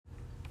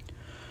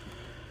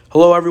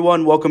Hello,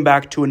 everyone. Welcome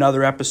back to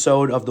another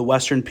episode of the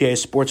Western PA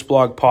Sports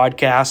Blog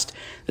podcast.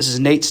 This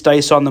is Nate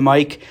Stice on the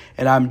mic,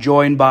 and I'm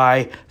joined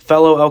by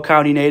fellow Elk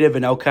County native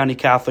and Elk County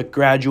Catholic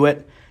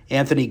graduate,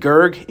 Anthony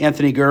Gerg.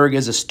 Anthony Gerg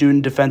is a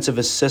student defensive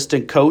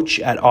assistant coach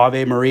at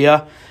Ave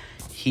Maria.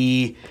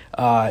 He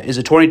is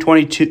a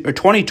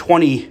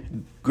 2020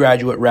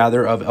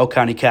 graduate, of Elk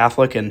County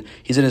Catholic, and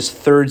he's in his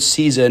third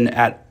season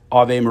at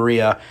Ave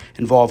Maria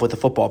involved with the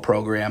football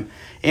program.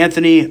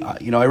 Anthony,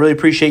 I really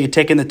appreciate you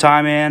taking the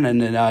time, man,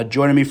 and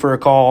joining me for a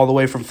call all the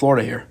way from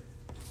Florida here.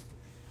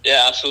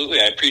 Yeah, absolutely.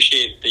 I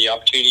appreciate the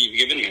opportunity you've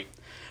given me.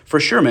 For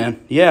sure, man.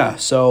 Yeah.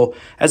 So,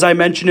 as I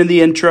mentioned in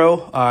the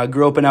intro, I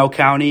grew up in Elk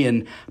County,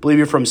 and I believe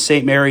you're from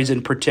St. Mary's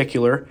in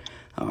particular.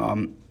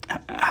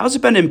 How's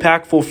it been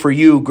impactful for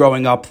you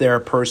growing up there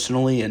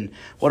personally, and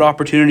what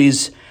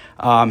opportunities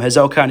has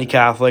Elk County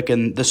Catholic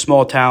and the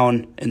small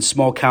town and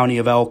small county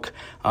of Elk,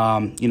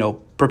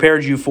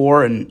 prepared you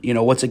for, and,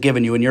 what's it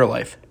given you in your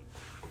life?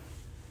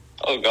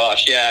 Oh,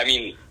 gosh. Yeah, I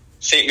mean,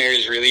 St.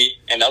 Mary's really,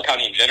 and Elk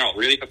County in general,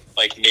 really,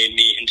 made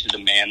me into the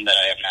man that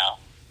I am now.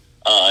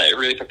 It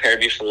really prepared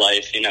me for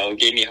life,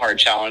 gave me hard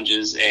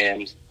challenges,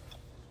 and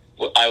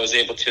I was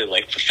able to,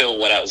 fulfill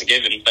what I was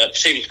given. But at the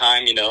same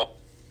time,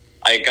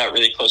 I got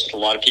really close with a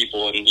lot of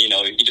people, and,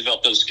 you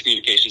develop those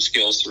communication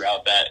skills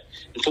throughout that.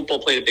 And football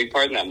played a big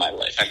part in that in my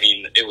life. I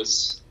mean, it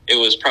was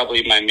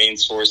probably my main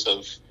source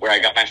of where I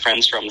got my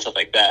friends from and stuff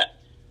like that.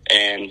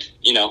 And,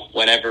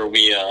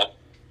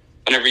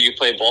 whenever you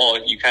play ball,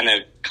 you kind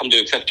of come to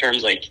accept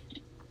terms like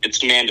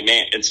it's man to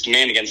man. It's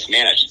man against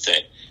man, I should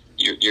say.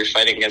 You're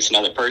fighting against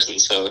another person.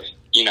 So,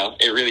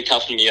 it really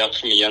toughened me up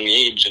from a young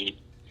age. And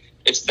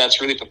that's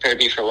really prepared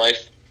me for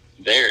life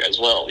there as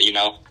well,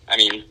 I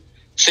mean,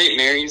 St.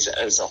 Mary's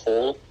as a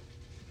whole,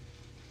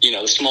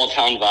 the small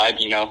town vibe,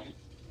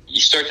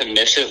 you start to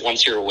miss it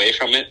once you're away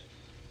from it.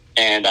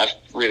 And I've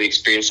really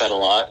experienced that a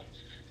lot.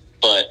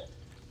 But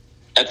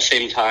at the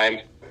same time,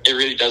 it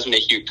really does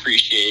make you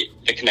appreciate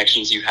the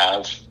connections you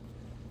have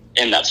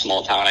in that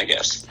small town, I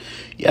guess.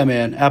 Yeah,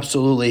 man,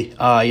 absolutely.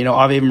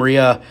 Ave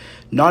Maria,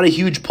 not a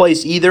huge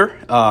place either.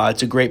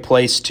 It's a great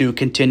place to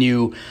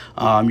continue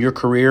your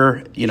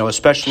career,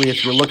 especially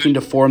if you're looking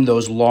to form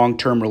those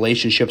long-term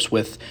relationships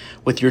with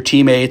your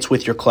teammates,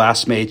 with your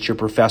classmates, your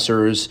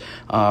professors,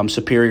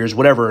 superiors,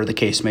 whatever the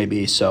case may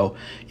be. So,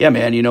 yeah,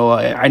 man,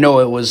 I know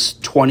it was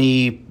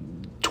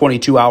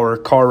 22-hour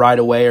car ride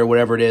away or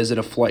whatever it is, and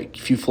a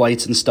few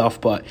flights and stuff,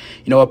 but,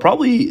 it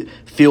probably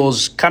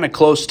feels kind of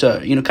close to,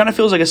 kind of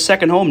feels like a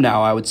second home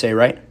now, I would say,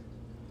 right?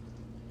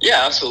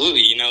 Yeah,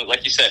 absolutely.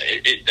 Like you said,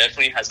 it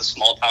definitely has a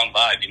small town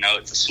vibe.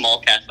 It's a small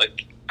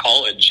Catholic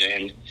college,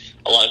 and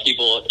a lot of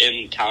people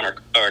in town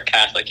are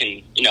Catholic,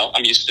 and,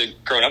 I'm used to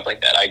growing up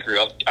like that. I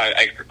grew up,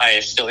 I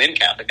still am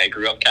Catholic. I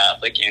grew up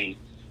Catholic and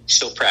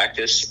still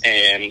practice,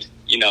 and,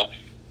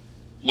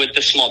 with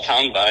the small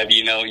town vibe,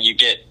 you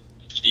get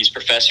these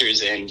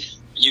professors, and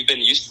you've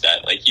been used to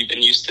that. You've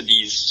been used to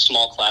these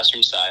small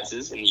classroom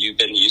sizes, and you've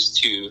been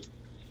used to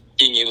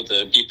being able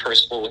to be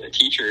personable with a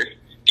teacher,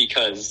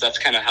 because that's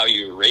kind of how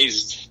you were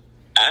raised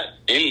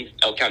in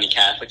Elk County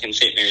Catholic in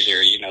St. Mary's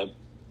area,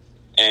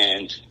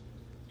 And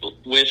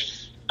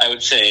I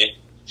would say,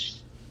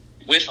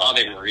 with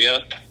Ave Maria,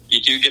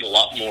 you do get a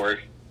lot more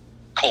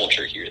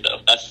culture here, though.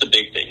 That's the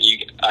big thing.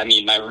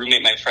 My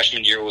roommate my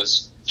freshman year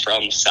was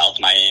from South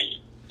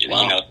Miami.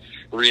 Wow.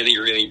 Really,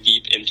 really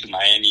deep into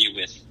Miami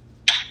with,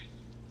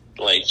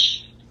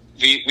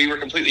 we were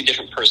completely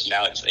different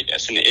personalities, I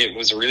guess. And it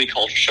was a really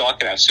culture shock,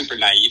 and I was super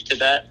naive to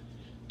that.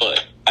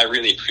 But I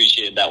really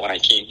appreciated that when I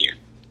came here.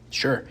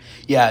 Sure.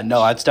 Yeah,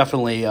 no, it's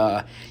definitely,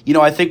 I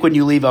think when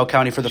you leave Elk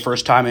County for the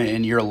first time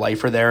and you're a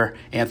lifer there,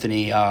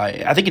 Anthony,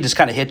 I think it just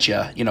kind of hits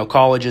you.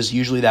 College is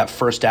usually that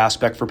first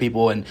aspect for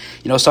people. And,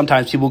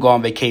 sometimes people go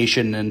on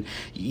vacation and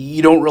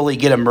you don't really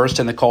get immersed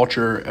in the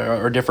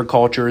culture or different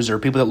cultures or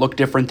people that look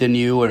different than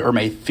you or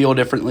may feel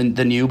differently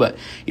than you. But,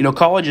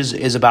 college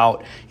is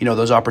about,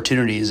 those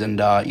opportunities. And,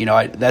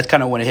 that's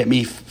kind of when it hit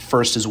me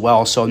first as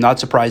well. So I'm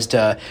not surprised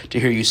to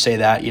hear you say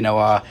that.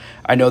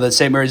 I know that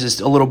St. Mary's is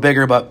a little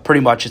bigger, but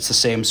pretty much it's the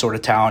same sort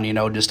of town,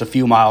 just a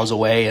few miles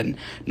away, and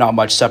not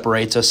much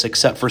separates us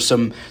except for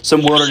some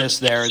wilderness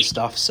there and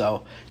stuff.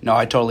 So,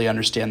 I totally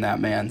understand that,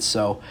 man.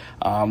 So,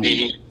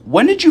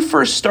 when did you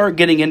first start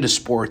getting into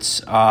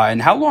sports,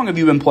 and how long have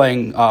you been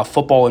playing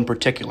football in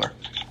particular?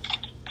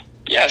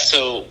 Yeah,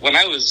 so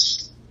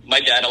my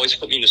dad always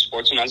put me into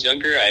sports when I was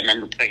younger. I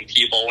remember playing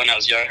t-ball when I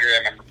was younger. I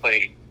remember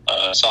playing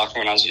soccer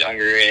when I was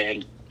younger,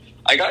 and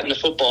I got into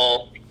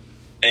football.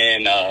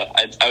 And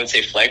I would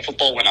say flag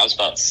football when I was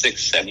about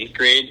 6th, 7th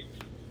grade.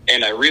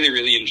 And I really,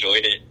 really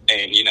enjoyed it.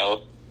 And,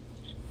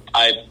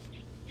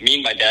 me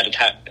and my dad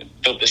had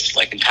built this,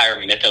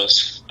 entire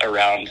mythos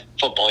around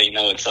football.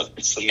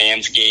 It's the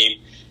man's game.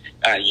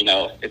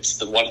 It's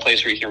the one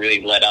place where you can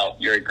really let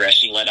out your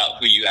aggression, let out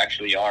who you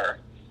actually are,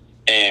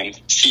 and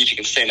see if you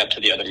can stand up to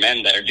the other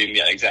men that are doing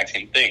that exact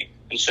same thing.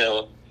 And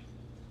so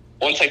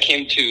once I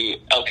came to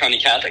Elk County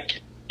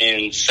Catholic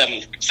in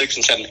 6th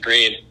and 7th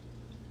grade,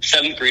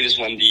 7th grade is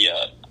when the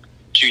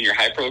junior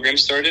high program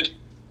started.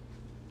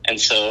 And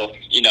so,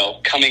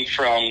 coming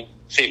from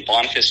St.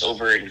 Boniface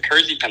over in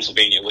Kersey,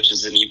 Pennsylvania, which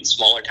is an even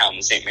smaller town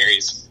than St.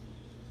 Mary's,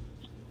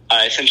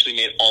 I essentially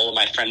made all of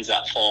my friends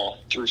that fall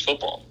through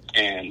football.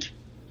 And,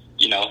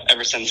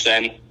 ever since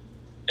then,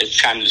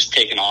 it's kind of just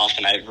taken off,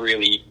 and I've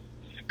really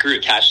grew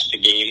attached to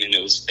the game, and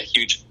it was a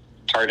huge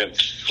part of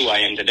who I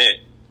am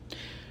today.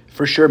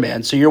 For sure,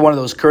 man. So you're one of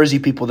those Kersey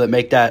people that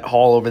make that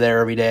haul over there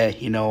every day.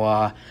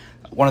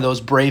 One of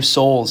those brave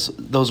souls.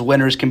 Those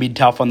winters can be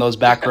tough on those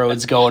back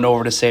roads going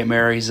over to St.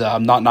 Mary's.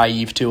 I'm not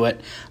naive to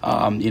it.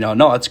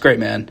 No, that's great,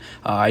 man.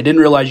 I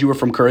didn't realize you were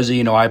from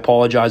Kersey. I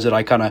apologize that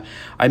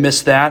I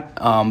missed that.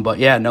 But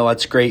yeah, no,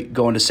 that's great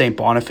going to St.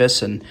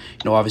 Boniface and,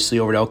 obviously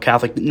over to Elk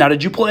Catholic. Now,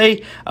 did you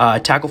play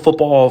tackle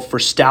football for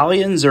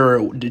Stallions,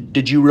 or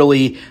did you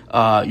really,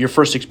 your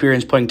first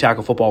experience playing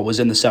tackle football was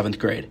in the 7th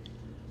grade?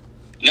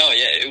 No,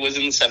 yeah, it was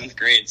in the 7th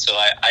grade. So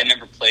I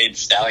never played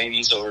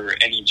Stallions or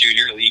any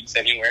junior leagues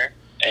anywhere.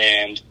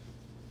 And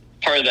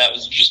part of that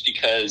was just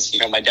because,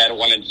 my dad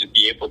wanted to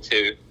be able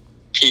to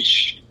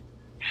teach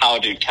how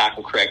to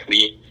tackle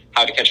correctly,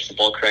 how to catch the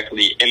ball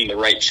correctly in the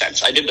right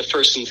sense. I did the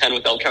 1st and 10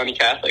 with Elk County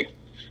Catholic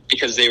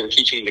because they were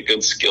teaching the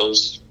good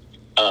skills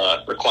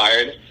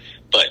required,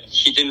 but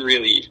he didn't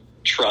really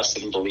trust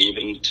and believe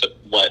in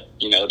what,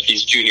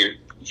 these junior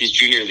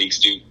leagues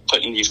do,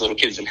 putting these little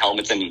kids in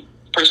helmets. And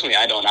personally,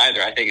 I don't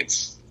either. I think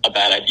it's a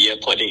bad idea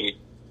putting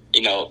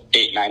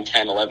 8, 9,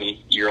 10,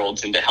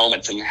 11-year-olds into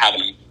helmets and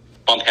having them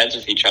bump heads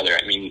with each other.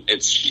 I mean,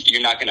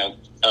 you're not going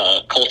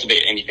to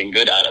cultivate anything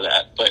good out of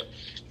that. But,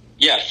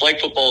 yeah, flag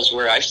football is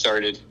where I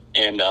started.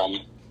 And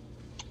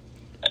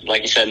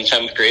like you said, in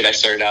 7th grade, I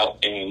started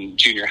out in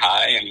junior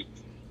high and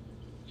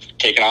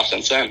taken off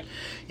since then.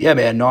 Yeah,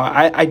 man. No,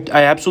 I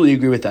absolutely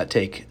agree with that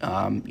take.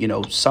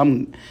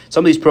 Some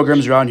of these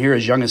programs around here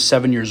as young as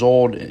 7 years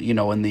old,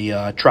 in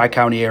the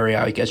Tri-County area,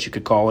 I guess you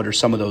could call it, or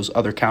some of those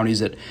other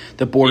counties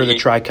that border the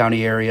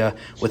Tri-County area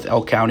with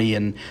Elk County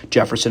and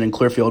Jefferson and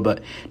Clearfield.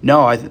 But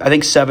no, I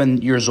think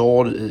 7 years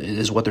old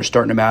is what they're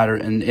starting to matter.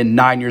 And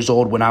 9 years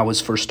old when I was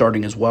first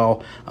starting as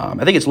well.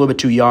 I think it's a little bit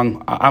too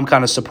young. I'm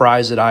kind of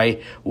surprised that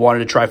I wanted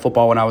to try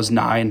football when I was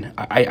 9.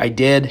 I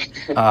did.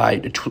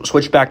 I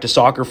switched back to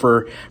soccer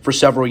for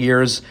several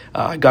years.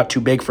 I got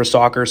too big for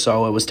soccer,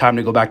 so it was time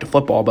to go back to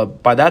football.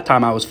 But by that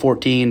time, I was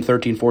 13,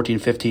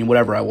 15,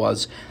 whatever I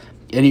was.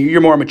 And you're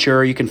more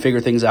mature. You can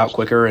figure things out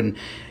quicker. And,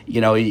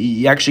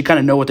 you actually kind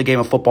of know what the game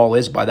of football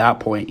is by that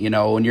point.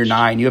 When you're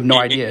 9, you have no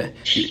idea.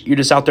 You're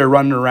just out there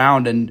running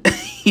around and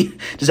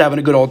just having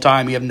a good old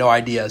time. You have no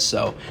idea.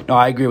 So, no,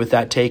 I agree with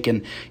that take.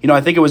 And,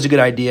 I think it was a good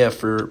idea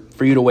for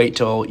you to wait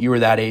till you were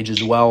that age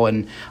as well.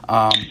 And,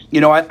 I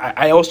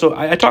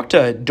talked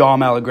to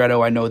Dom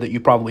Allegretto. I know that you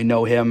probably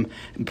know him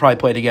and probably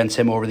played against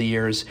him over the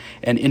years.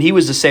 And he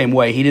was the same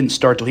way. He didn't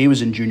start till he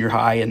was in junior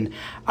high. And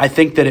I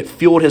think that it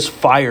fueled his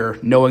fire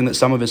knowing that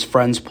some of his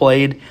friends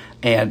played.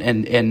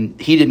 And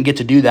he didn't get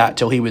to do that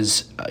till he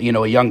was, a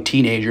young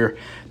teenager.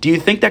 Do you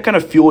think that kind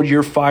of fueled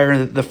your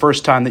fire the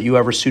first time that you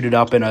ever suited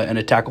up in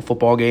a tackle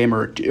football game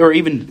or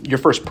even your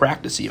first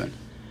practice even?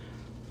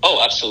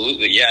 Oh,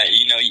 absolutely. Yeah.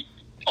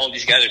 All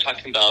these guys are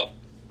talking about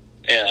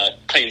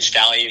playing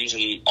Stallions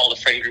and all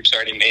the friend groups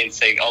already made and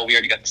saying, oh, we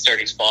already got the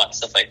starting spot and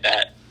stuff like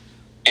that.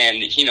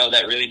 And,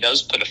 that really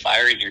does put a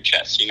fire in your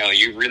chest.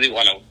 You really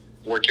want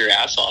to work your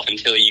ass off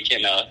until you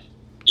can,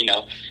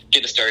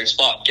 get a starting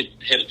spot,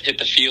 hit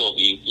the field,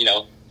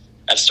 and,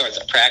 that starts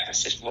at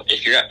practice.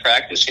 If you're at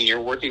practice and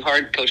you're working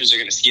hard, coaches are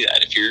going to see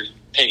that. If you're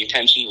paying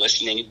attention,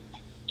 listening,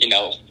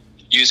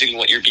 using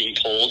what you're being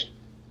told,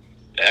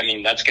 I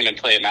mean, that's going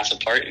to play a massive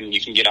part, and you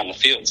can get on the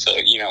field. So,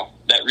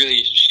 that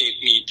really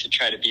shaped me to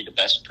try to be the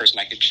best person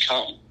I could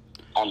become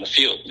on the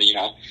field,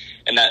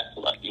 And that,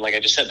 like I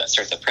just said, that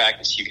starts at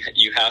practice.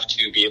 You have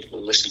to be able to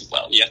listen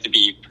well. You have to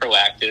be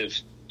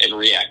proactive and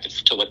reactive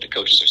to what the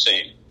coaches are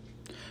saying.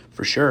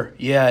 For sure.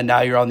 Yeah, and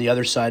now you're on the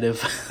other side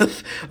of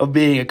of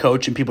being a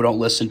coach and people don't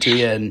listen to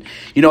you. And,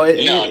 No,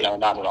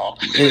 not at all.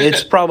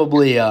 It's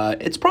probably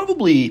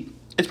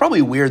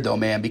weird though,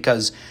 man,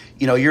 because,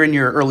 you're in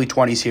your early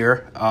 20s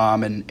here,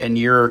 and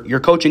you're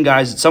coaching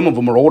guys. Some of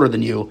them are older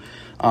than you,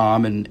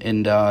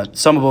 and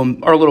some of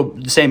them are a little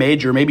the same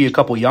age or maybe a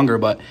couple younger.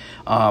 But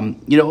I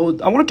want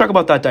to talk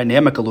about that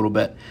dynamic a little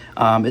bit.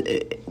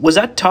 Was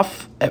that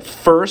tough at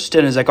first,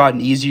 and has that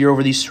gotten easier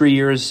over these 3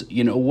 years?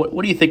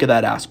 What do you think of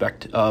that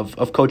aspect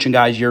of coaching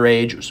guys your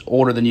age,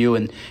 older than you,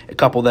 and a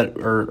couple that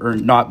are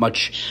not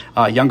much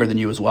younger than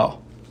you as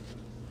well?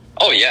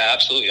 Oh yeah,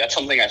 absolutely. That's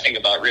something I think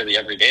about really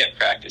every day at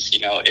practice.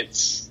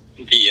 It's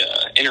the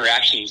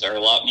interactions are a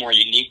lot more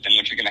unique than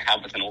what you're going to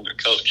have with an older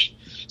coach.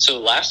 So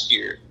last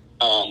year,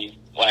 when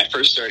I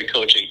first started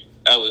coaching,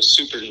 I was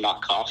super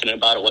not confident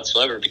about it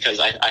whatsoever because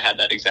I had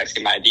that exact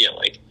same idea.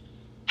 Like,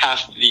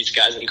 half of these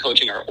guys I'm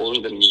coaching are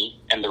older than me,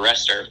 and the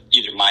rest are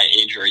either my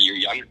age or a year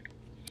younger.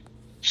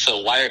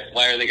 So why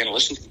are they going to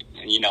listen to me?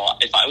 And,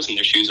 if I was in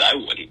their shoes, I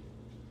wouldn't.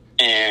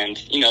 And,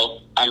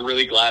 I'm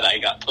really glad I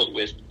got put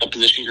with the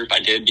position group I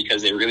did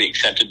because they really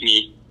accepted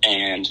me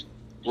and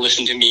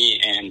listened to me.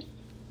 And,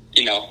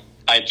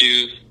 I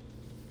do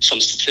some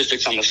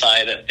statistics on the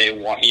side that they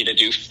want me to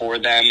do for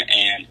them,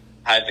 and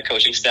I have the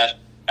coaching staff.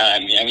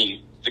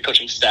 The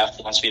coaching staff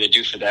wants me to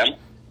do for them,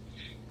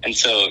 and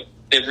so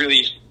they've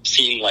really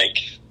seen like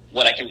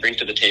what I can bring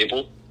to the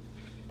table,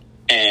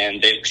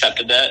 and they've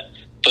accepted that.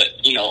 But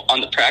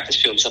on the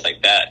practice field and stuff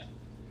like that,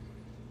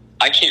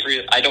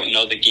 I don't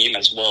know the game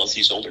as well as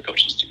these older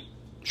coaches do.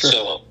 Sure.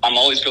 So I'm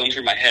always going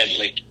through my head,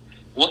 like,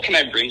 what can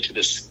I bring to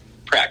this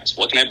practice?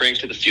 What can I bring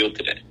to the field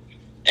today?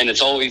 And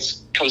it's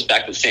always comes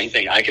back to the same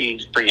thing. I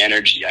can bring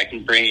energy. I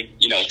can bring,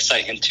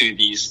 excitement to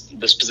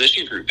this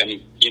position group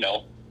and,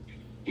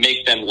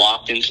 make them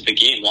locked into the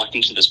game, locked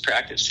into this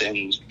practice,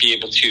 and be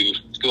able to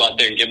go out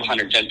there and give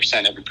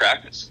 110% every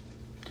practice.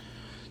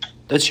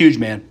 That's huge,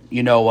 man.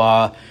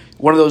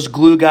 One of those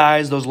glue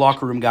guys, those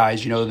locker room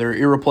guys, they're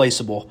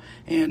irreplaceable.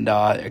 And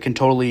I can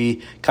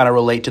totally kind of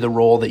relate to the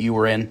role that you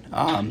were in.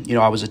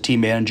 I was a team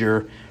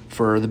manager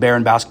for the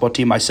Barron basketball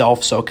team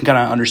myself, so can kind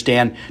of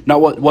understand.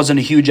 Wasn't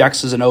a huge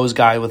X's and O's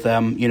guy with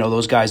them.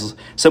 Those guys,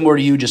 similar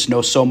to you, just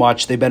know so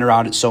much. They've been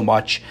around it so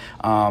much.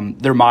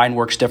 Their mind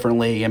works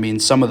differently. I mean,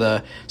 some of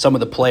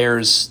the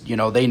players,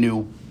 they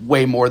knew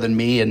way more than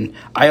me, and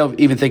I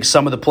even think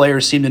some of the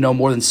players seem to know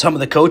more than some of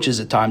the coaches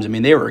at times. I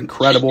mean, they were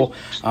incredible.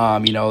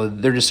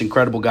 They're just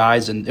incredible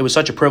guys, and it was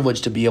such a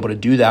privilege to be able to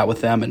do that with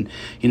them. And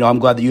I'm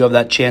glad that you have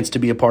that chance to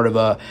be a part of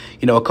a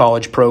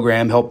college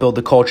program, help build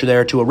the culture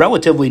there to a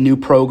relatively new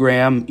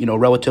program,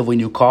 relatively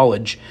new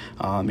college.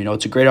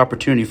 It's a great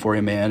opportunity for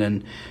you, man.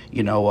 And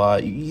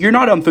you're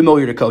not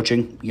unfamiliar to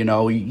coaching.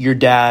 Your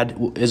dad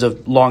is a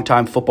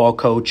longtime football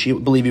coach. I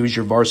believe he was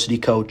your varsity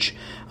coach.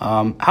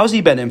 How's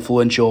he been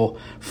influential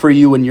for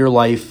you in your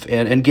life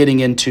and getting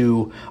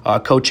into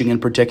coaching in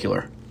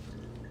particular?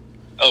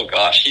 Oh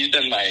gosh, he's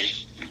been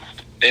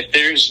if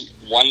there's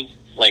one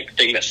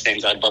thing that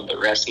stands out above the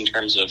rest in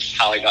terms of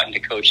how I got into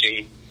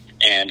coaching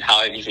and how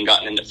I've even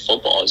gotten into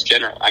football as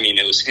general,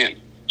 it was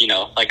him.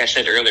 Like I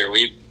said earlier,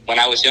 when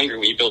I was younger,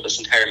 we built this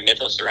entire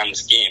mythos around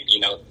this game,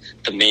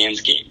 the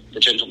man's game, the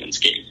gentleman's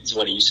game is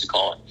what he used to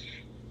call it.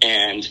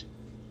 And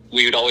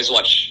we would always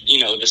watch,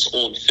 this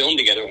old film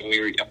together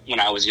when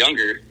I was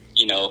younger,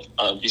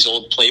 of these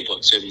old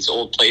playbooks or these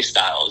old play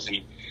styles.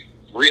 And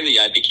really,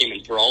 I became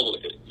enthralled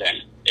with it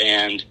then.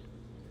 And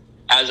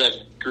as I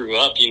grew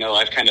up,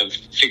 I've kind of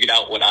figured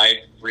out what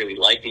I really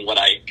like and what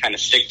I kind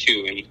of stick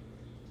to. And,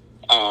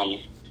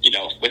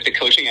 with the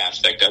coaching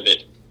aspect of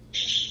it,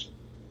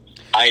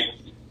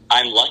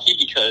 I'm lucky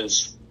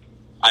because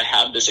I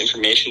have this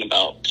information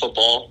about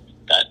football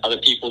that other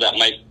people that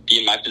might be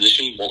in my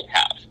position won't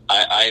have.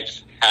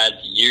 I've had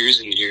years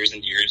and years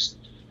and years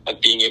of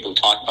being able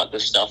to talk about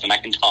this stuff, and I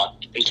can talk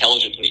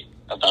intelligently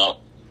about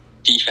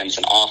defense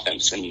and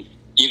offense and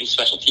even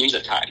special teams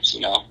at times,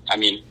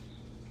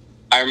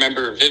 I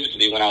remember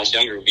vividly when I was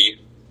younger,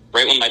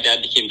 right when my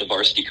dad became the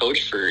varsity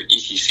coach for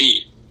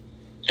ECC,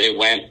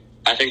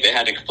 I think they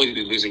had a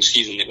completely losing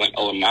season. They went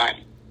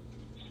 0-9.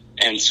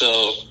 And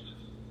so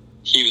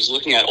he was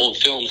looking at old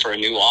film for a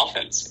new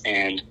offense,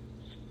 and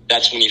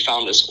that's when he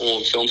found this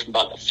old film from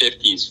about the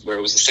 50s where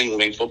it was a single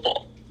lane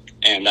football.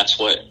 And that's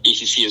what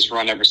ECC has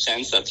run ever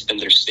since. That's been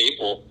their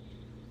staple.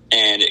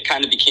 And it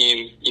kind of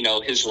became,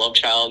 his love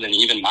child and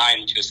even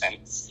mine to a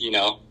sense.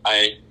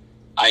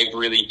 I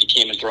really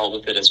became enthralled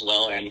with it as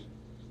well. And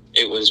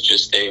it was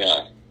just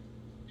that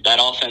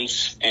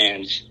offense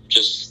and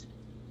just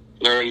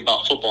learning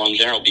about football in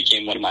general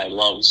became one of my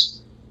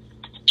loves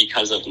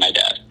because of my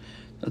dad.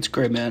 That's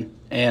great, man.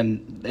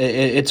 And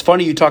it's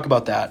funny you talk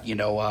about that.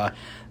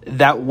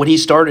 That when he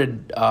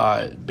started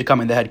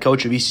becoming the head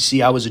coach of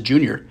ECC, I was a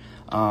junior.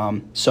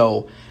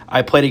 So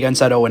I played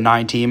against that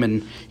 0-9 team,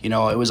 and it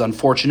was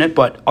unfortunate.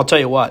 But I'll tell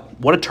you what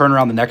a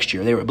turnaround the next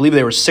year. I believe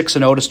they were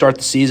 6-0 to start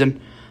the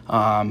season.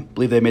 I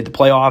believe they made the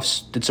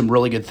playoffs, did some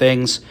really good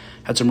things,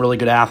 had some really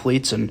good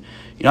athletes, and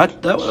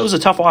that was a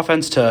tough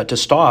offense to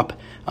stop.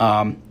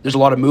 There's a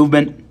lot of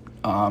movement.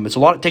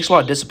 It takes a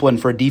lot of discipline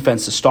for a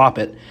defense to stop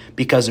it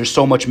because there's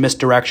so much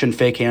misdirection,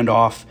 fake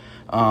handoff,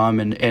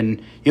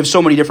 and you have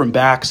so many different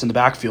backs in the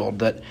backfield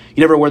that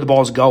you never know where the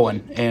ball's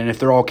going. And if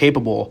they're all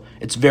capable,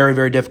 it's very,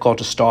 very difficult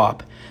to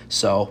stop.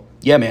 So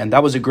yeah, man,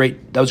 that was a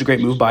great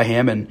move by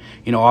him. And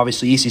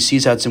obviously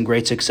ECC's had some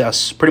great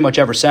success pretty much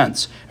ever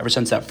since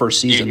that first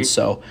season. Mm-hmm.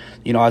 So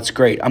that's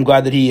great. I'm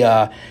glad that he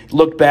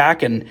looked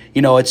back, and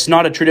it's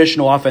not a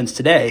traditional offense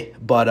today,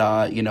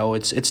 but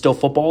it's still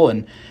football.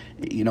 And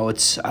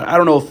I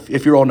don't know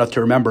if you're old enough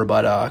to remember,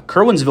 but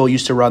Kerwinsville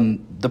used to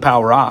run the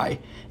Power I,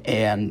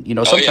 and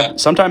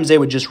sometimes they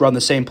would just run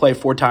the same play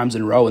 4 times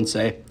in a row and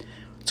say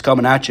it's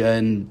coming at you,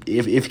 and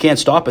if you can't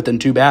stop it, then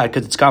too bad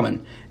because it's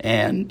coming.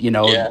 And it's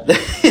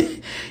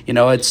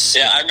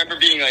I remember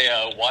being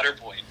a water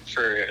boy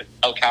for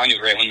Elk County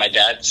right when my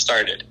dad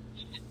started,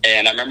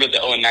 and I remember the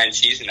 0-9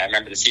 season. I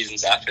remember the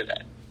seasons after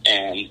that,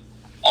 and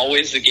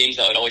always the games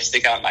that would always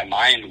stick out in my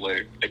mind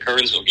were the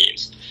Kerwinsville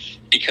games.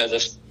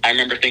 Because I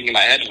remember thinking in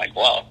my head, I'm like,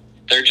 wow,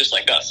 they're just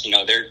like us.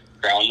 They're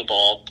ground the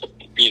ball,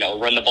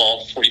 run the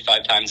ball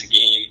 45 times a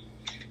game.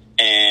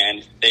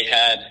 And they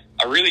had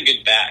a really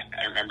good back,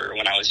 I remember,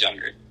 when I was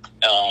younger.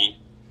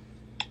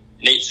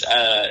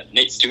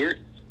 Nate Stewart,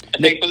 I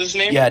think was his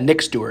name. Yeah,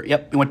 Nick Stewart.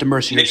 Yep, he went to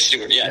Mercy. Nick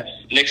Stewart, yeah.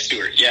 Nick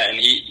Stewart, yeah, and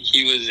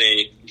he was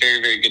a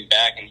very, very good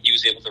back, and he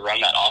was able to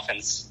run that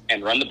offense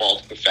and run the ball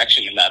to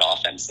perfection in that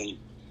offense. And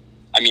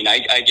I mean,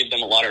 I give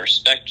them a lot of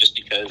respect just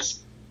because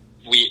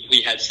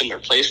we had similar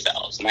play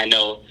styles, and I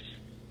know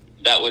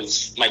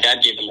my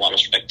dad gave them a lot of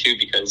respect too,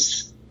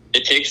 because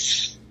it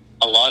takes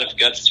a lot of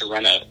guts to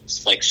run a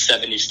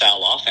 70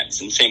 style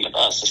offense, and same with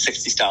us, a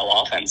 60 style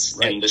offense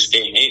in this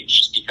day and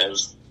age, just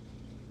because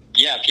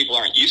people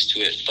aren't used to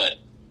it, but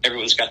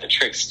everyone's got the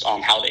tricks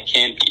on how they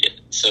can beat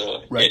it.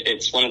 So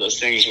it's one of those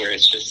things where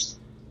it's just,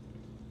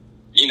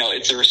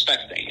 it's a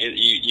respect thing.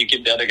 You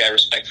give the other guy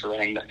respect for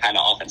running the kind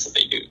of offense that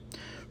they do.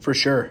 For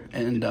sure.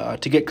 And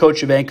to get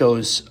Coach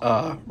Ivanko's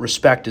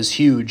respect is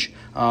huge.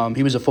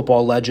 He was a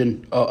football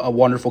legend, a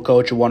wonderful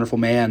coach, a wonderful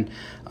man.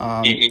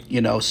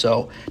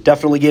 So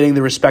definitely getting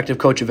the respect of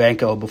Coach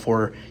Ivanko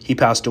before he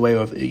passed away,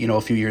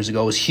 a few years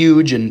ago was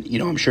huge. And,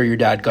 I'm sure your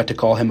dad got to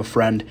call him a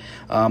friend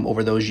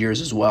over those years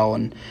as well.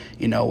 And,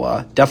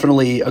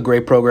 definitely a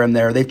great program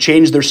there. They've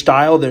changed their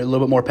style. They're a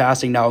little bit more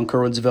passing now in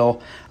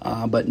Curwensville.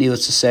 But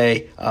needless to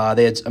say,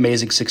 they had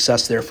amazing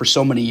success there for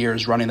so many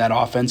years running that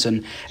offense.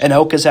 And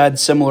Elk has had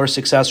similar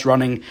success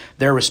running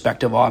their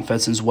respective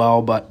offense as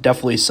well, but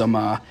definitely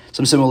some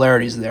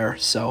similarities there.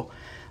 So,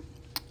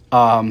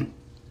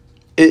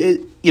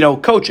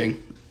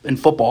 coaching in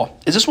football,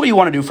 is this what you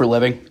want to do for a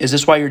living? Is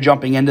this why you're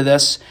jumping into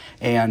this?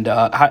 And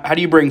how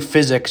do you bring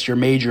physics, your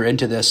major,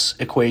 into this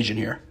equation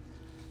here?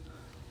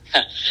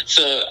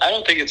 So I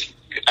don't think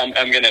I'm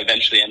going to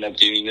eventually end up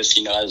doing this,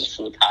 as a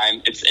full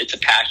time. It's a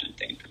passion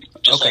thing for me,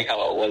 just like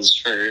how it was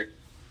for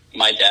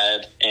my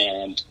dad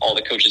and all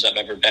the coaches I've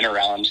ever been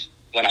around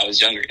when I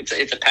was younger.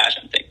 It's a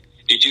passion thing.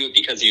 You do it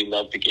because you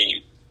love the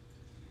game,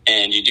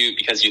 and you do it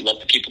because you love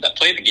the people that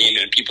play the game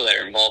and the people that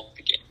are involved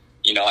with the game.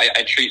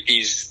 I treat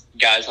these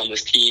guys on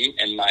this team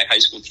and my high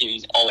school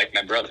teams all like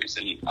my brothers,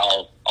 and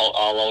I'll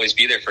always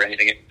be there for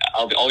anything.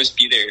 I'll always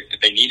be there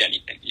if they need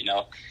anything,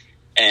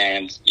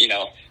 and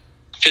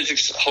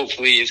physics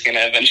hopefully is going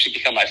to eventually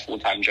become my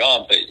full-time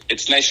job, but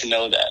it's nice to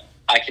know that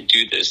I could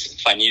do this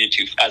if I needed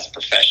to as a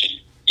profession.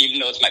 Even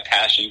though it's my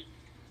passion,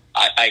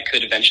 I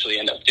could eventually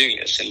end up doing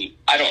this, and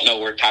I don't know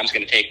where time's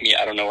going to take me.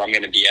 I don't know where I'm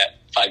going to be at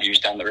 5 years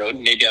down the road.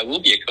 Maybe I will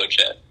be a coach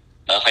at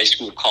a high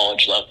school,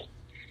 college level,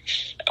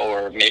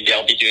 or maybe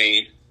I'll be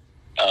doing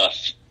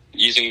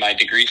using my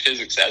degree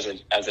physics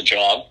as a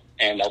job,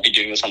 and I'll be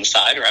doing this on the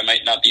side, or I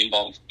might not be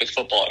involved with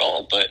football at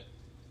all. But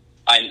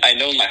I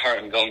know in my heart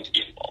I'm going to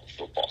be involved with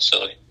football,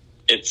 so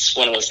it's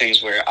one of those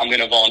things where I'm going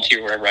to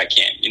volunteer wherever I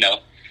can.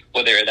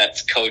 Whether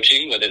that's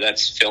coaching, whether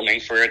that's filming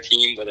for a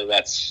team, whether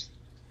that's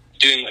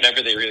doing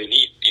whatever they really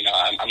need.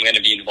 I'm going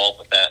to be involved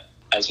with that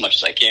as much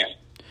as I can.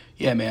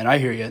 Yeah, man, I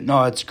hear you.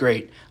 No, that's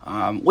great.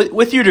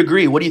 With your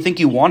degree, what do you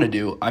think you want to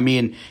do? I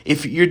mean,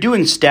 if you're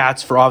doing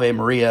stats for Ave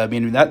Maria, I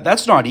mean,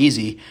 that's not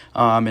easy.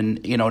 And,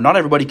 not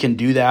everybody can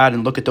do that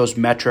and look at those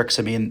metrics.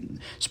 I mean,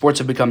 sports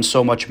have become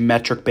so much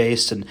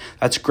metric-based, and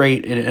that's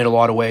great in a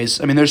lot of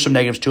ways. I mean, there's some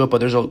negatives to it, but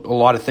there's a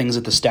lot of things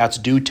that the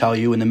stats do tell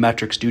you and the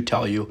metrics do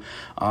tell you.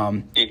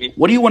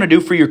 What do you want to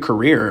do for your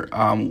career?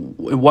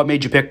 What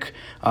made you pick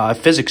a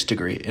physics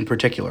degree in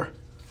particular?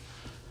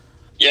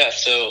 Yeah,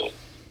 so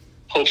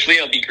hopefully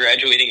I'll be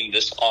graduating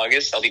this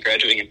August. I'll be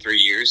graduating in 3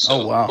 years.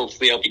 So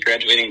hopefully I'll be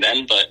graduating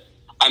then. But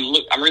I'm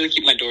really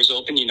keeping my doors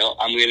open.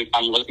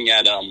 I'm looking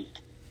at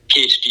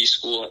PhD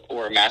school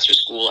or a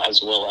master's school,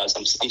 as well as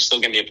I'm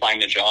still going to be applying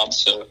to jobs.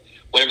 So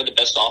whatever the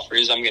best offer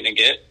is I'm going to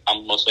get,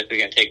 I'm most likely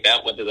going to take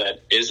that, whether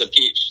that is a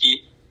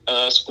PhD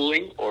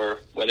schooling or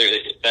whether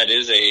that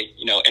is a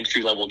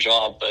entry level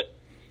job. But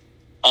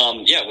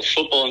with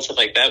football and stuff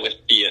like that, with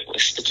the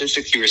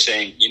statistics you were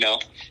saying,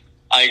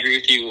 I agree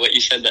with you what you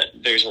said,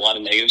 that there's a lot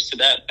of negatives to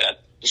that, but at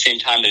the same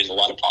time, there's a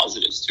lot of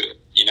positives to it.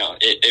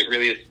 It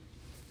really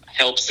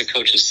helps the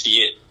coaches see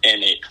it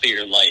in a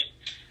clear light.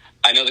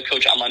 I know the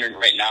coach I'm under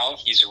right now,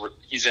 he's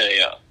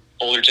a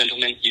older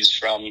gentleman. He's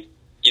from,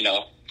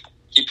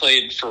 he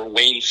played for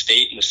Wayne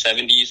State in the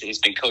 70s, and he's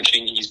been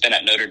coaching. He's been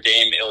at Notre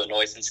Dame,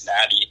 Illinois,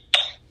 Cincinnati.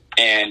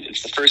 And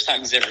it's the first time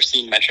he's ever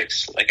seen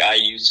metrics like I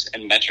use,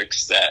 and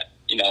metrics that,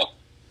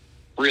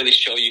 really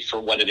show you for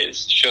what it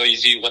is,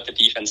 shows you what the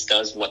defense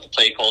does, what the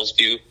play calls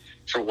do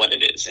for what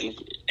it is.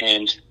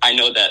 And I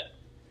know that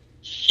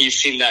he's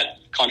seen that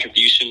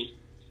contribution,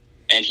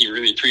 and he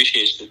really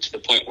appreciates it to the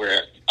point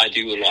where I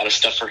do a lot of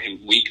stuff for him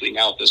weekly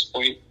now at this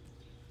point.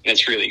 And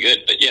it's really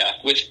good. But yeah,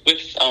 with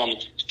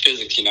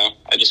physics,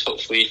 I just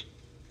hopefully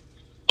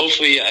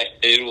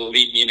it will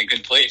lead me in a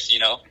good place,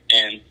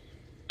 and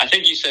I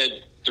think you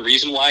said the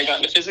reason why I got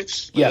into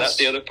physics. Was that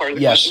the other part of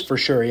the question? Yes, for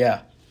sure.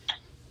 Yeah.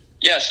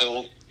 Yeah.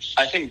 So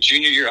I think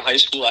junior year of high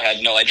school, I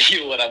had no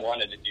idea what I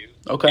wanted to do.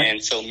 Okay.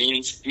 And so me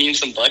and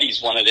some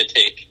buddies wanted to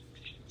take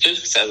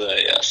physics as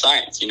a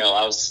science.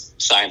 I was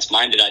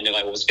science-minded. I knew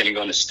I was going to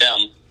go into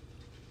STEM.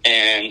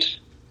 And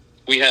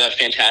we had a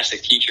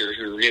fantastic teacher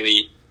who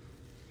really,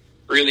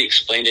 really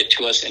explained it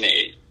to us in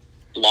a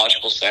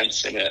logical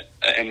sense, in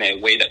a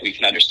way that we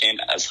can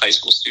understand as high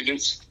school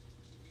students.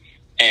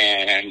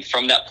 And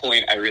from that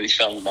point, I really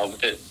fell in love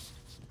with it.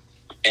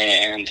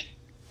 And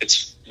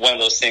it's one of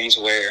those things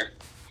where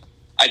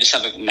I just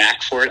have a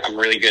knack for it. I'm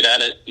really good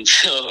at it. And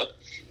so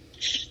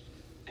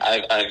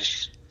I've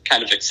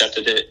kind of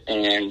accepted it,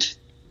 and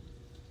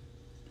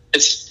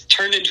it's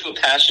turned into a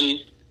passion,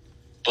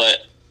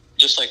 but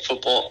just like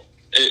football,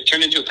 it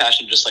turned into a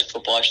passion just like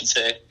football, I should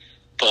say.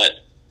 But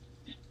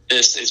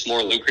this is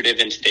more lucrative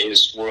in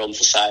today's world and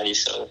society.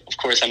 So of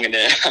course I'm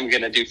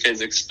gonna do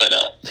physics, but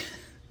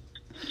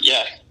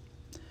yeah.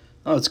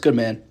 Oh, it's good,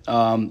 man.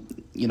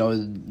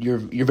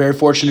 You're very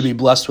fortunate to be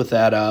blessed with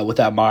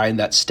that mind,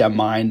 that STEM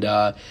mind.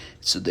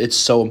 It's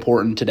so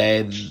important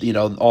today.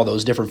 All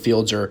those different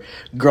fields are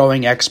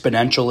growing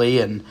exponentially,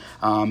 and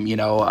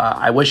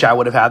I wish I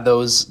would have had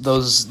those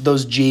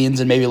genes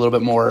and maybe a little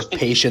bit more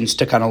patience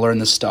to kind of learn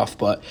this stuff.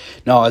 But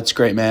no, it's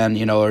great, man.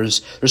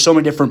 There's so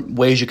many different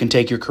ways you can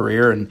take your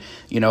career, and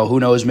who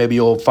knows, maybe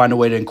you'll find a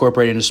way to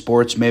incorporate it into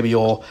sports. Maybe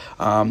you'll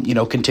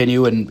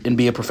continue and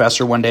be a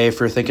professor one day if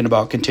you're thinking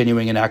about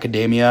continuing in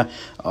academia,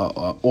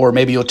 or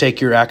maybe you'll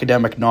take your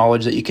academic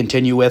knowledge that you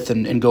continue with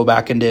and go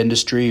back into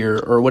industry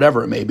or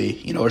whatever it may be.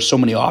 There's so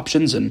many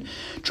options, and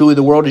truly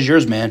the world is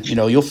yours, man.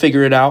 You'll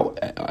figure it out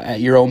at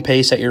your own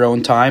pace, at your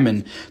own time,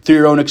 and through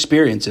your own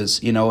experiences.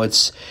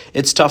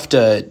 It's tough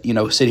to,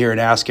 sit here and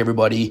ask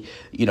everybody,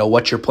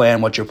 what's your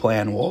plan?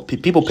 Well,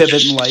 people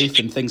pivot in life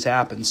and things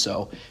happen.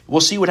 So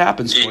we'll see what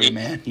happens for you,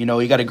 man.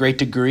 You got a great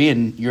degree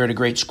and you're at a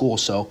great school.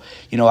 So,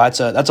 that's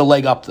a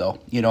leg up though.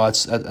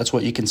 That's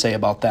what you can say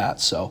about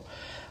that. So,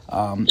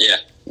 yeah.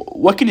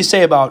 What can you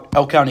say about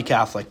Elk County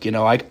Catholic?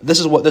 This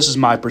is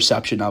my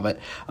perception of it.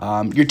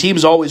 Your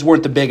teams always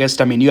weren't the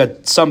biggest. I mean, you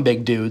had some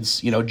big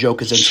dudes. Joe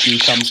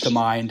Kaczynski comes to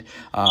mind.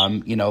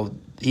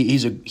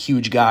 He's a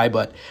huge guy.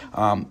 But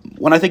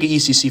when I think of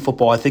ECC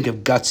football, I think of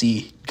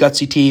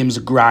gutsy teams,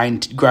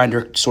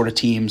 grinder sort of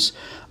teams.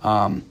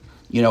 What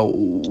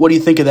do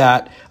you think of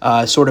that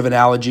sort of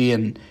analogy?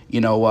 And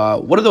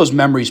what are those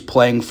memories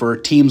playing for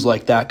teams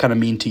like that kind of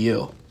mean to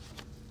you?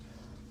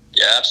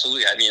 Yeah,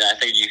 absolutely. I mean, I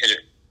think you hit it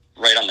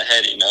right on the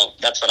head.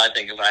 That's what I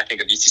think of when I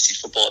think of ECC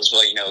football as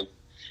well.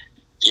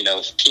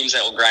 Teams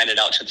that will grind it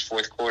out to the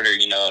fourth quarter,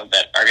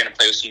 that are going to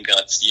play with some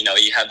guts. You're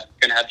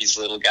going to have these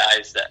little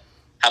guys that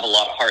have a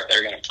lot of heart that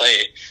are going to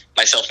play,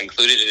 myself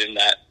included in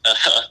that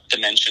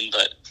dimension.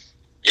 But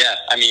yeah,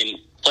 I mean,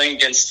 playing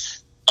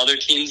against other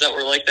teams that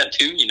were like that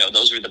too,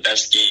 those were the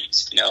best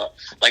games.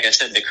 Like I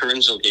said, the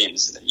Currinsville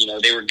games,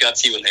 they were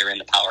gutsy when they were in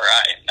the Power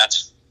I, and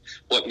that's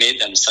what made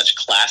them such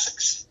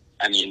classics.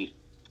 I mean,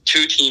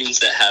 two teams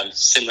that have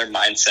similar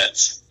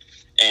mindsets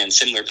and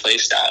similar play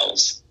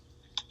styles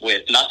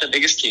with not the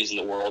biggest teams in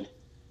the world,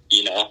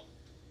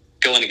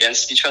 going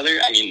against each other.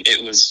 I mean,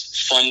 it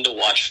was fun to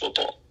watch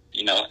football,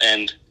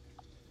 and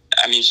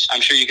I mean, I'm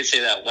sure you could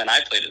say that when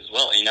I played as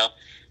well,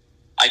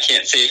 I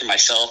can't say it for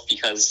myself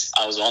because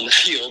I was on the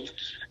field,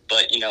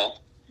 but,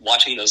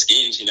 watching those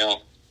games,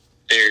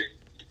 there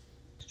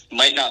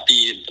might not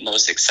be the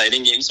most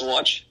exciting games to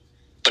watch,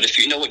 but if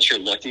you know what you're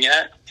looking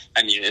at,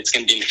 I mean, it's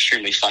going to be an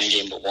extremely fun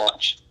game to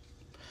watch.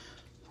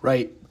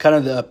 Right. Kind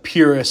of the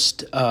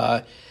purist,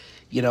 the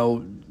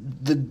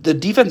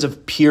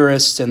defensive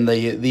purists and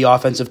the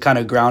offensive kind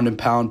of ground and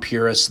pound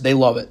purists, they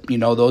love it.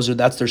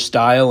 That's their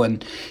style.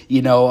 And, a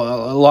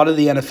lot of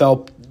the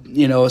NFL,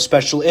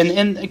 especially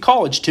in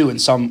college too, in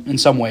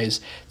some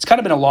ways, it's kind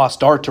of been a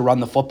lost art to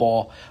run the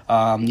football.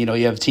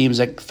 You have teams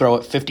that throw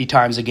it 50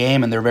 times a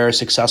game and they're very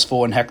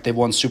successful, and heck, they've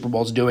won Super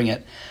Bowls doing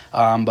it.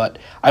 But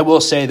I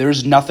will say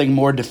there's nothing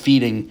more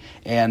defeating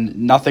and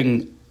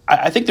nothing.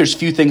 I think there's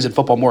few things in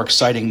football more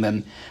exciting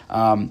than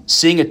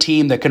seeing a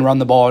team that can run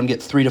the ball and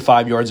get 3 to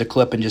 5 yards a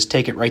clip and just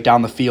take it right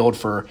down the field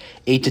for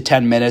 8 to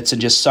 10 minutes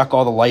and just suck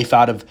all the life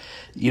out of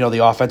the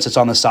offense that's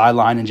on the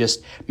sideline and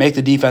just make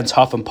the defense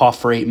huff and puff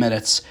for 8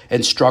 minutes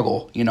and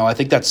struggle. I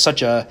think that's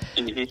such a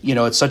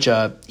it's such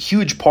a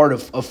huge part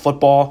of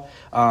football.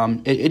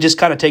 It just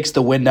kind of takes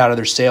the wind out of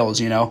their sails,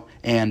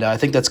 and I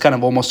think that's kind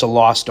of almost a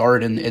lost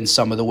art in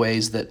some of the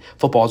ways that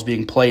football is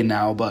being played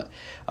now. But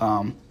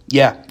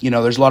yeah,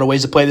 there's a lot of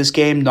ways to play this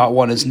game. Not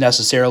one is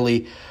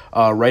necessarily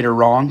right or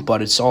wrong,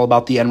 but it's all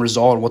about the end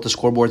result and what the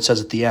scoreboard says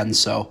at the end.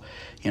 So,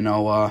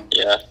 yeah.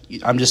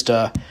 I'm just,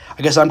 I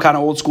guess I'm kind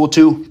of old school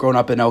too. Growing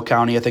up in Elk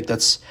County, I think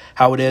that's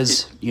how it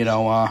is.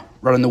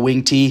 Running the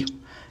wing tee.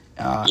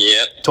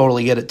 Yep.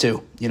 Totally get it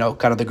too.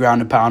 Kind of the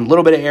ground and pound, a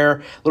little bit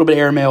of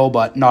airmail,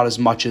 but not as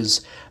much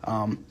as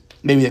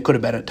maybe it could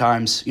have been at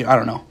times. I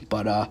don't know,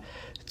 but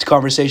it's a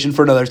conversation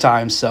for another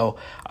time. So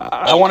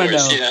I want to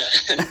know.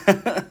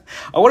 Yeah.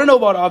 I want to know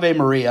about Ave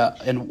Maria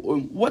and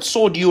what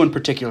sold you in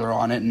particular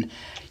on it, and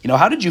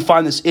how did you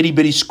find this itty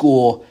bitty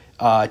school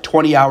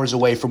 20 hours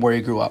away from where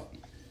you grew up?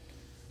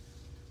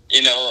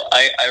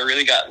 I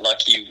really got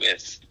lucky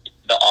with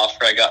the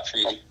offer I got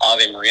from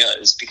Ave Maria,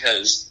 is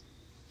because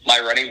my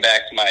running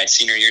back my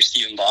senior year,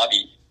 Stephen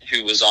Bobby,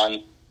 who was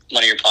on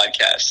one of your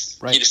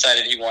podcasts, right, he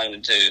decided he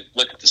wanted to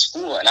look at the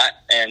school, and I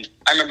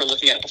remember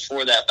looking at it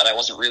before that, but I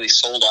wasn't really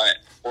sold on it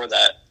before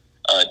that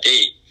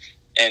date.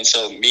 And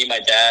so me, my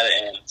dad,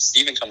 and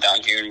Steven come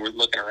down here, and we're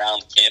looking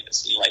around the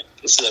campus, and like,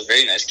 this is a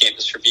very nice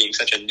campus for being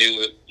such a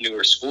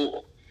newer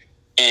school.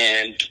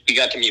 And we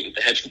got to meet with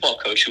the head football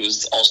coach, who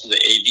was also the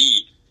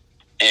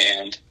AD.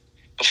 And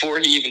before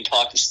he even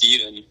talked to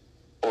Steven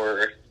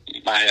or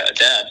my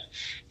dad,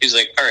 he was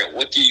like, "All right,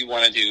 what do you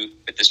want to do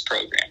with this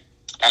program?"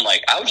 I'm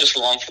like, I was just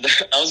along for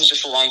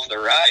the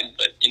ride,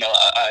 but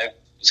I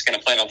was going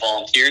to plan on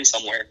volunteering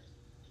somewhere.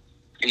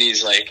 And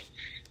he's like,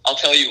 "I'll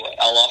tell you what,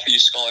 I'll offer you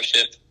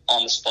scholarship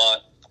on the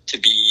spot to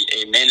be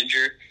a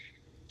manager,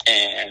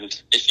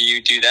 and if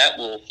you do that,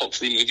 we'll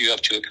hopefully move you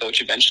up to a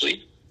coach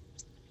eventually."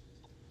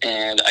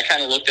 And I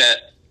kind of looked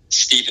at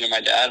Stephen and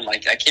my dad, and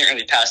like, I can't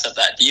really pass up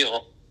that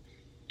deal.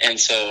 And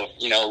so,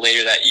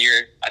 later that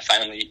year, I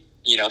finally,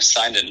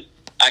 signed in.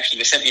 Actually,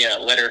 they sent me a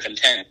letter of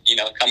intent,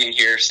 coming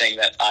here saying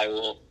that I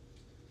will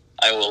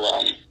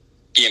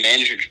be a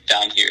manager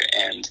down here.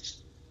 And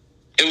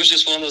it was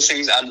just one of those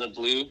things out of the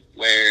blue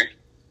where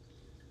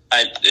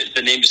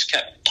the name just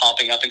kept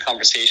popping up in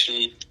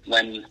conversation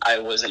when I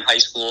was in high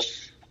school.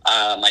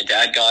 My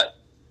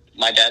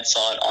dad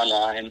saw it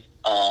online.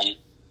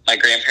 My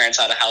grandparents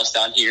had a house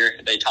down here.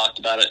 They talked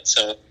about it.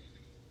 So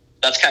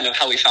that's kind of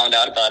how we found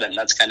out about it, and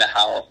that's kind of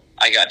how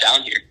I got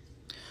down here.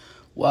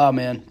 Wow,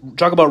 man.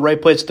 Talk about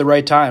right place at the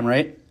right time,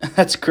 right?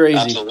 That's crazy.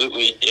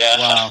 Absolutely, yeah.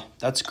 Wow,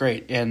 that's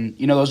great. And,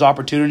 those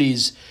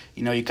opportunities,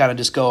 you kind of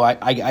just go,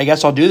 I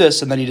guess I'll do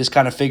this, and then you just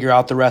kind of figure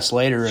out the rest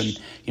later. And,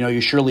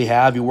 you surely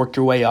have. You work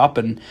your way up,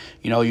 and,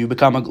 you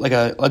become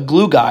a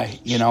glue guy,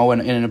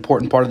 and an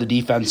important part of the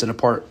defense and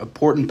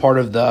important part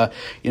of the,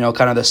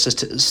 kind of the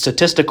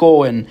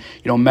statistical and,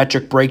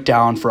 metric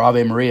breakdown for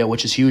Ave Maria,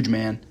 which is huge,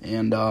 man.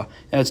 And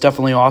it's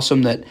definitely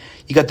awesome that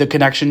you got the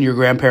connection. Your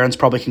grandparents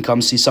probably can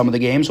come see some of the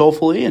games,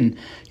 hopefully. And,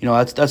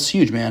 that's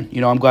huge, man.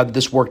 I'm glad that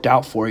this worked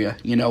out for you.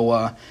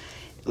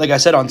 Like I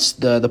said on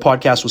the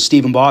podcast with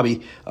Steve and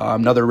Bobby,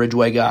 another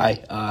Ridgeway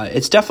guy,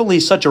 it's definitely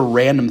such a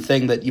random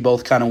thing that you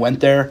both kind of went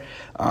there,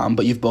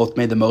 but you've both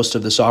made the most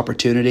of this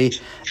opportunity.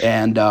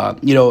 And,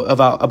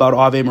 about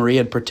Ave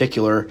Maria in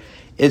particular,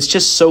 it's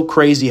just so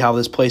crazy how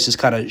this place is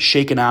kind of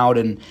shaken out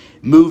and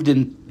moved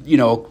in,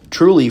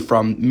 truly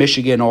from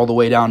Michigan all the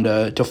way down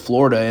to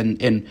Florida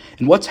and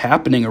what's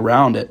happening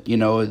around it.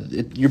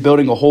 You're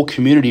building a whole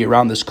community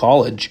around this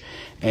college,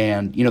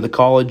 and, the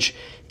college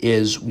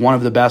is one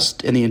of the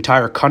best in the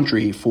entire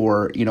country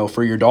for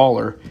your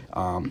dollar,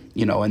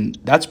 and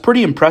that's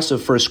pretty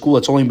impressive for a school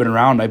that's only been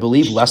around, I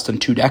believe, less than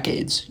 2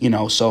 decades,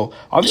 so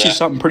obviously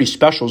something pretty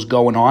special is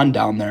going on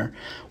down there.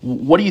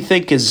 What do you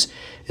think is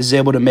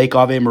able to make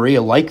Ave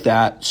Maria like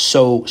that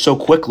so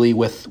quickly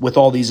with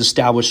all these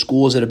established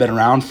schools that have been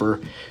around for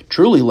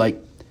truly like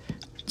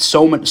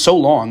so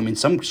long? I mean,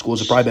 some schools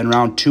have probably been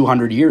around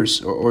 200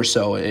 years or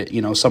so.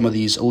 Some of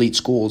these elite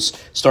schools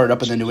started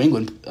up in the New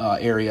England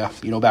area,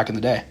 back in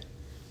the day.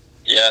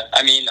 Yeah,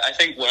 I mean, I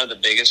think one of the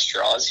biggest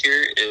draws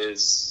here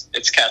is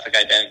its Catholic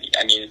identity.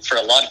 I mean, for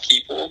a lot of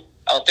people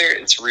out there,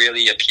 it's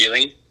really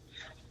appealing.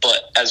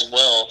 But as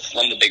well,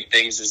 one of the big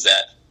things is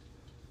that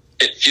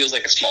it feels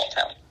like a small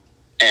town.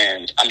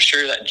 And I'm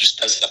sure that just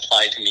doesn't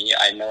apply to me.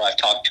 I know I've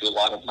talked to a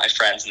lot of my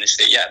friends, and they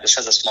say, yeah, this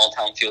has a small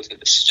town feel to it.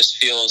 This just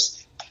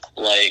feels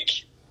like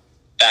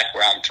back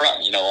where I'm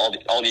from.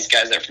 All these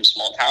guys that are from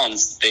small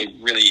towns, they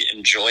really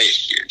enjoy it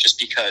here just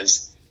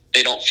because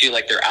they don't feel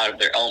like they're out of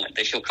their element.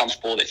 They feel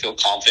comfortable. They feel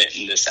confident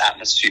in this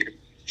atmosphere.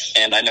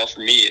 And I know for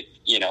me,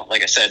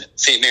 like I said,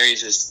 St.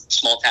 Mary's is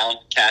small town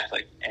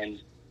Catholic, and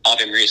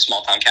Ave Maria is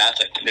small town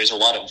Catholic. And there's a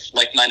lot of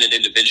like-minded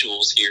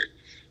individuals here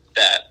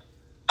that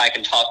I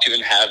can talk to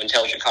and have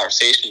intelligent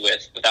conversation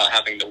with without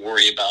having to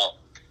worry about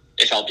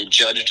if I'll be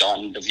judged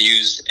on the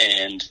views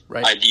and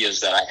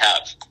ideas that I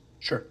have.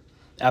 Sure.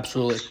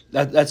 Absolutely.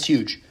 That's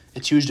huge.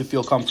 It's huge to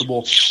feel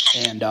comfortable.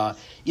 And,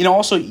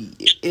 also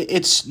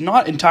it's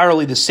not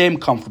entirely the same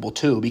comfortable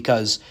too,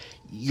 because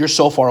you're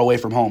so far away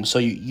from home. So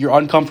you're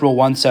uncomfortable in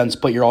one sense,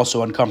 but you're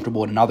also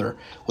uncomfortable in another,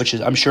 which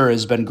is, I'm sure,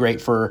 has been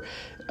great for,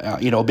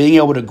 being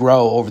able to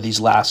grow over these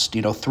last,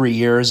 3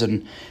 years.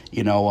 And,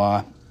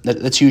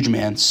 that's huge,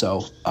 man.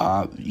 So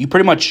you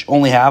pretty much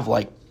only have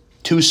like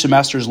 2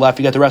 semesters left.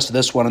 You got the rest of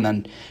this one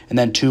and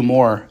then 2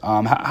 more.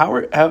 How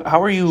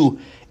are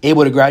you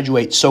able to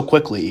graduate so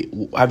quickly?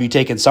 Have you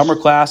taken summer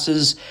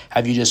classes?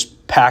 Have you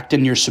just packed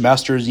in your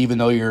semesters even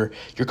though you're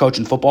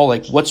coaching football?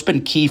 Like, what's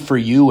been key for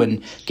you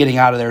in getting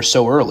out of there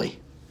so early?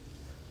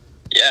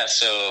 Yeah,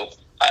 so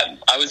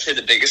I would say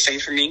the biggest thing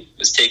for me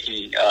was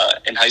taking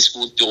in high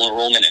school dual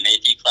enrollment and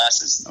AP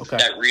classes. Okay.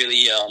 That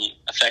really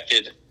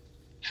affected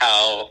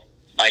how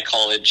my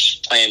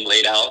college plan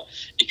laid out,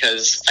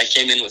 because I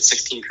came in with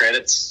 16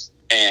 credits,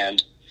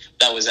 and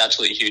that was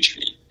absolutely huge for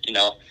me,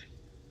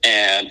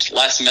 And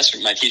last semester,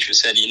 my teacher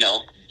said,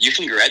 you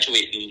can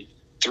graduate in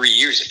 3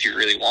 years if you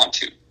really want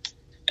to.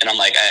 And I'm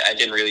like, I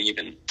didn't really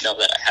even know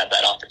that I had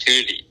that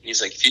opportunity. And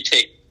he's like, if you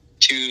take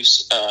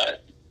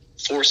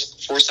 4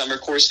 summer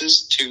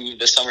courses to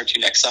this summer to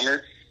next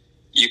summer,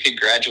 you could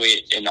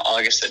graduate in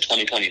August of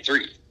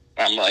 2023.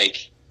 And I'm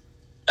like,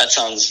 that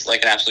sounds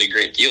like an absolutely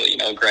great deal.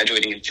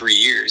 Graduating in 3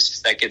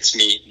 years, that gets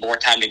me more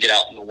time to get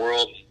out in the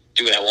world,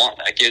 do what I want.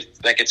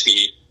 That gets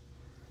me,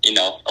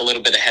 a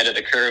little bit ahead of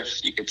the curve,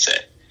 you could say.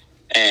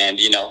 And,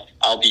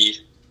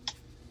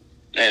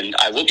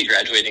 I will be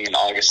graduating in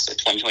August of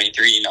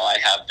 2023. I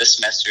have this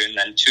semester and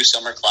then 2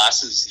 summer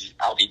classes, and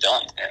I'll be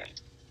done.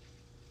 And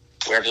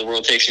wherever the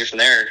world takes me from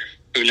there,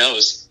 who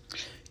knows?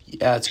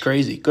 Yeah, it's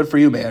crazy. Good for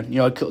you, man.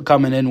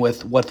 Coming in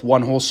with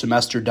 1 whole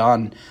semester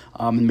done,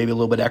 and maybe a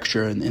little bit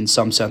extra in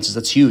some senses,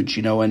 that's huge,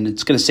 and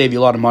it's going to save you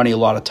a lot of money, a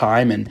lot of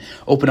time, and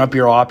open up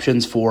your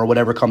options for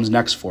whatever comes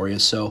next for you.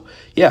 So,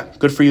 yeah,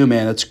 good for you,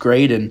 man. That's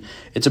great, and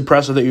it's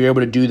impressive that you're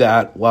able to do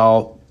that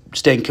while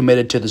staying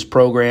committed to this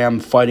program,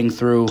 fighting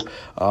through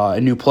a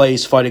new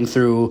place, fighting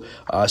through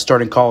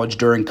starting college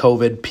during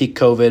COVID, peak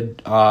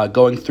COVID,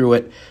 going through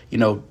it,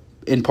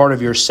 in part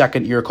of your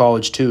second year of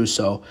college too.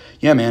 So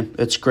yeah, man,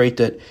 it's great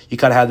that you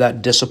kind of had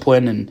that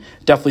discipline, and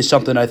definitely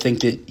something I think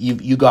that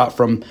you got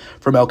from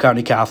Elk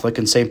County Catholic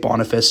and St.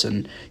 Boniface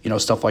and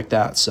stuff like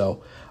that.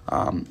 So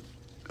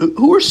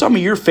who are some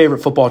of your favorite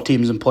football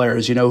teams and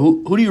players?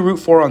 Who do you root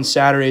for on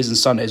Saturdays and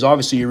Sundays?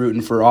 Obviously you're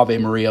rooting for Ave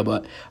Maria,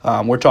 but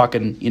we're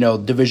talking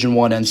Division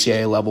I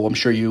NCAA level. I'm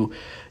sure you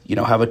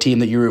have a team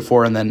that you root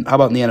for, and then how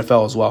about in the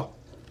NFL as well?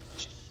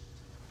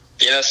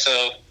 Yeah,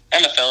 so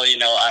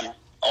NFL, I'm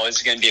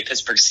always going to be a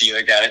Pittsburgh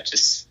Steelers guy,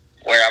 just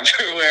where I'm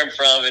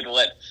from and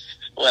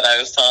what I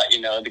was taught,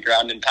 the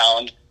ground and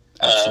pound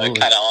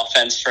kind of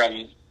offense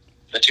from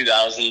the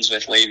 2000s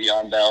with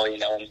Le'Veon Bell,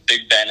 and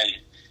Big Ben, and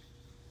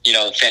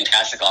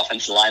fantastic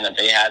offensive line that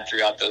they had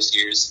throughout those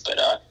years. But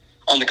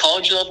on the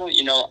college level,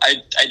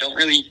 I don't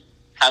really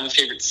have a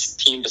favorite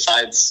team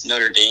besides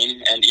Notre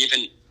Dame, and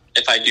even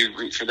if I do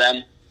root for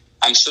them,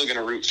 I'm still going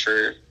to root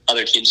for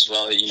other teams as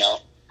well.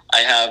 I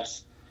have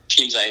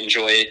teams I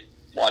enjoy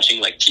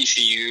watching, like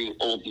TCU,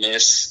 Old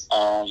Miss,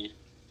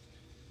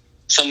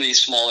 some of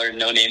these smaller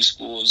no-name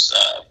schools,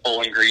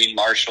 Bowling Green,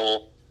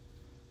 Marshall,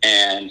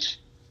 and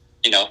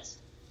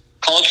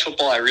college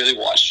football I really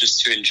watch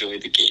just to enjoy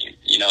the game.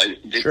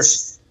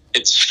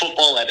 It's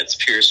football at its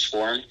purest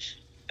form,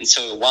 and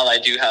so while I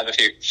do have a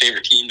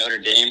favorite team, Notre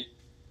Dame,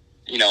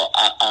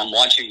 I'm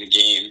watching the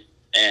game,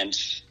 and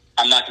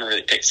I'm not going to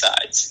really pick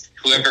sides.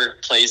 Whoever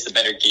plays the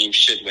better game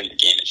should win the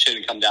game. It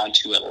shouldn't come down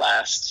to a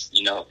last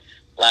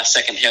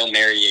second Hail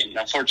Mary, and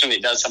unfortunately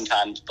it does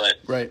sometimes, but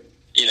right.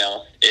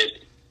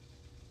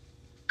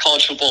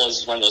 College football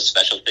is one of those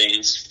special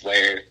things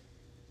where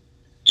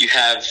you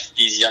have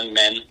these young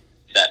men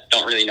that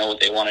don't really know what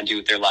they want to do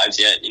with their lives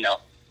yet.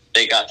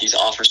 They got these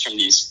offers from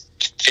these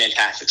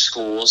fantastic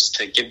schools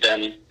to give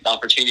them the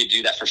opportunity to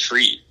do that for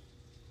free.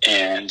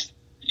 And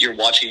you're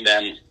watching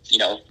them,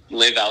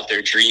 live out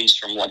their dreams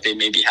from what they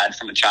maybe had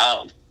from a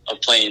child of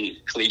playing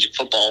collegiate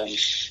football and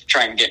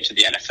trying to get to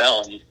the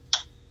NFL. And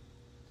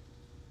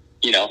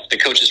the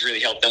coaches really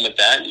helped them with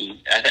that, and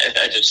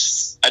I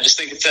just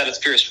think it's at its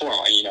purest form.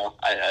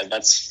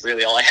 That's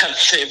really all I have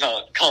to say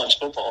about college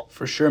football.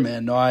 For sure,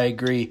 man. No, I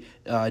agree.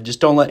 Just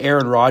don't let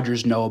Aaron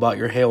Rodgers know about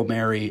your Hail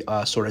Mary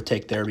sort of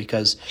take there,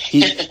 because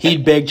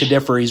he'd beg to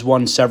differ. He's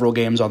won several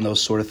games on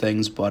those sort of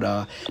things.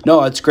 But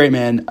no, it's great,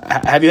 man.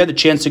 Have you had the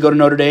chance to go to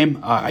Notre Dame?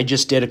 I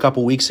just did a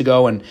couple weeks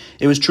ago, and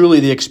it was truly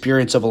the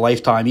experience of a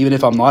lifetime. Even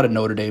if I'm not a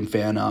Notre Dame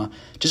fan,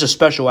 just a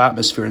special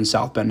atmosphere in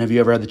South Bend. Have you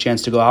ever had the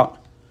chance to go out?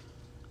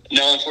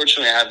 No,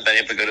 unfortunately, I haven't been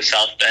able to go to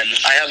South Bend.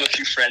 I have a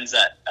few friends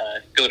that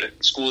go to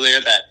school there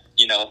that,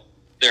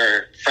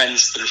 they're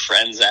friends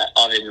at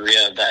Ave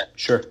Maria that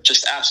sure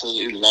just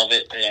absolutely love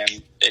it,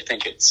 and they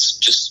think it's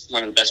just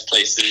one of the best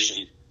places.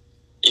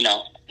 And,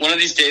 one of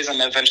these days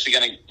I'm eventually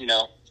going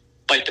to,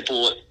 bite the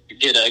bullet,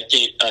 get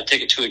a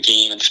ticket to a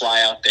game and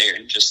fly out there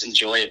and just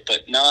enjoy it.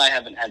 But no, I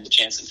haven't had the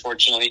chance,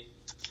 unfortunately.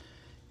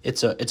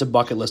 It's a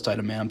bucket list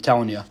item, man. I'm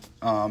telling you.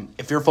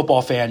 If you're a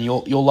football fan,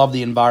 you'll love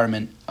the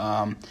environment.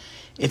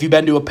 If you've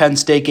been to a Penn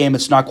State game,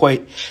 it's not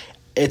quite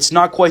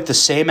the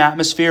same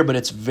atmosphere, but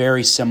it's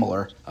very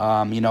similar.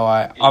 I'm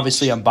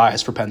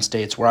biased for Penn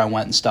State. It's where I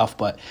went and stuff,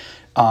 but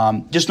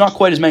just not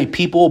quite as many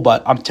people.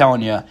 But I'm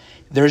telling you,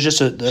 there's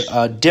just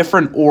a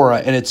different aura,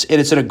 and it's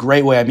in a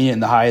great way. I mean it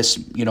in the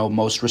highest,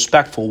 most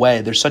respectful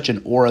way. There's such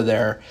an aura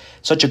there,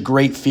 such a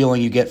great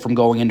feeling you get from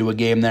going into a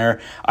game there.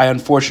 I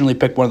unfortunately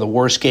picked one of the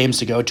worst games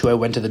to go to. I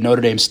went to the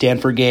Notre Dame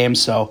Stanford game,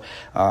 so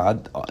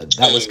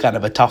that was kind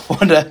of a tough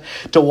one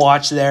to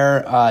watch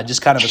there.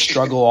 Just kind of a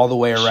struggle all the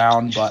way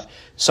around, but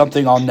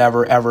something I'll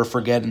never ever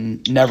forget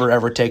and never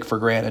ever take for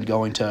granted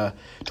going to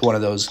one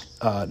of those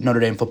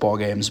Notre Dame football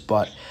games.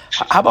 But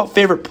how about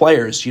favorite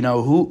players?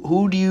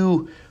 Who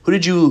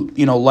did you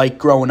like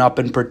growing up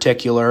in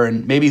particular,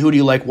 and maybe who do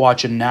you like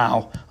watching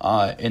now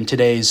in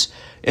today's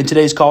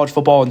college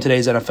football and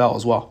today's NFL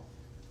as well?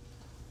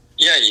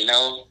 Yeah,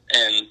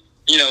 and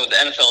the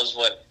NFL is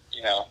what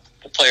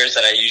the players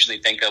that I usually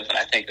think of when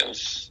I think of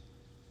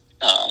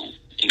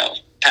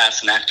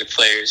past and active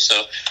players.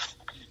 So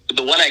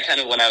the one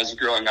when I was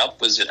growing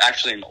up was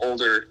actually an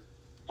older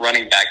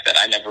running back that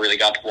I never really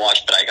got to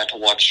watch, but I got to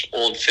watch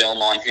old film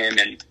on him,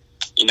 and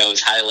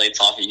his highlights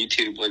off of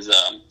YouTube was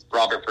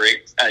Robert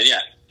Briggs.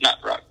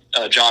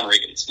 John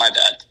Riggins, my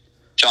bad.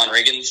 John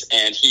Riggins,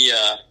 and he,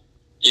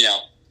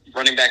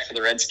 running back for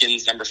the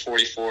Redskins, number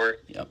 44.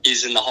 Yep.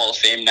 He's in the Hall of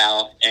Fame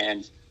now,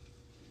 and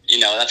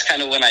that's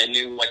kind of when I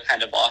knew what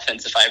kind of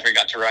offense, if I ever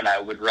got to run, I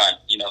would run.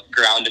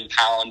 Ground and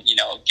pound.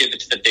 Give it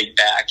to the big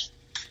back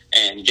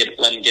and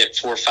let him get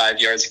 4 or 5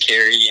 yards of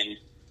carry. And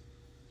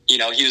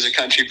he was a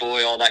country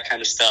boy, all that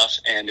kind of stuff,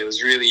 and it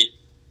was really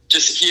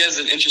just he has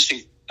an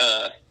interesting,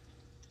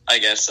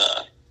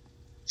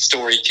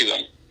 story to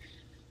him.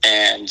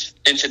 And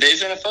in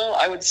today's NFL,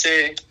 I would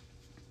say,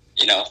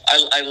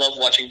 I love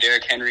watching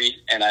Derrick Henry,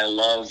 and I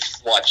love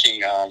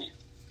watching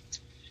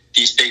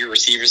these bigger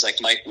receivers like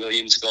Mike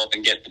Williams go up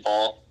and get the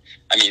ball.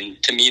 I mean,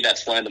 to me,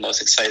 that's one of the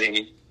most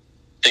exciting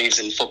things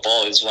in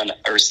football is when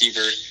a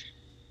receiver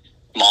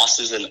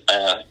mosses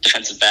a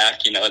defensive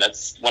back.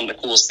 That's one of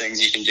the coolest things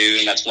you can do,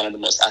 and that's one of the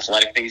most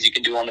athletic things you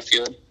can do on the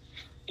field.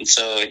 And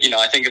so,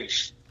 I think of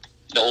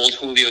the old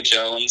Julio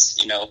Jones,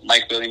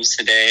 Mike Williams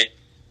today,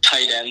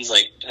 tight ends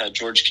like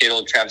George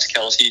Kittle, Travis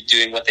Kelce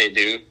doing what they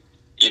do.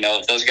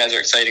 Those guys are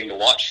exciting to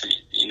watch for me.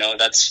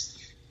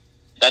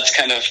 That's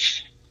kind of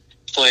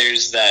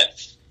players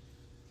that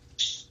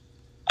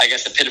I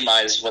guess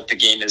epitomize what the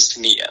game is to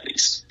me, at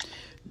least.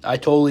 I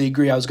totally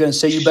agree. I was going to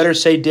say you better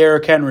say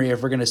Derrick Henry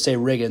if we're going to say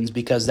Riggins,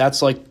 because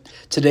that's like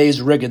today's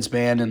Riggins,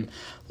 man. And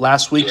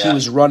last week he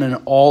was running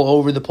all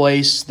over the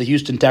place. The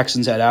Houston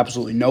Texans had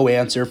absolutely no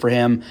answer for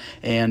him,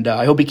 and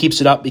I hope he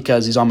keeps it up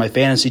because he's on my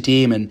fantasy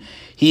team, and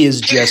he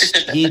is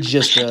just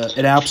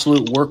an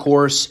absolute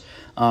workhorse.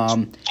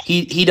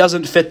 He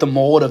doesn't fit the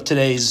mold of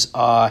today's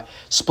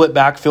split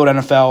backfield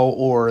NFL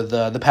or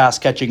the pass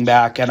catching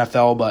back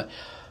NFL, but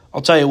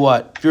I'll tell you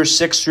what, if you're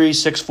 6'3",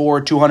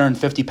 6'4",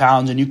 250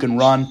 pounds and you can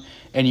run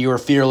and you're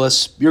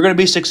fearless, you're going to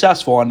be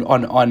successful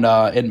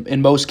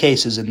in most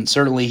cases, and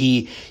certainly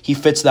he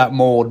fits that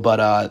mold, but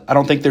I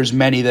don't think there's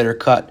many that are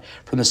cut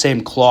from the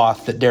same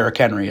cloth that Derrick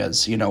Henry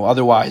is.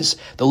 Otherwise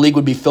the league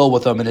would be filled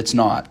with them, and it's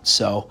not.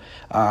 So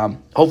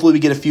hopefully we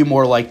get a few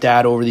more like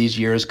that over these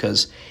years,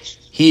 because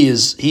he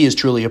is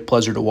truly a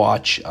pleasure to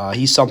watch.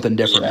 He's something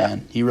different,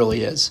 man. He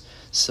really is.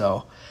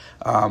 So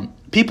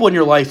people in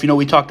your life,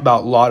 we talked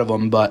about a lot of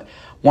them, but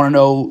want to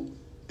know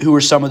who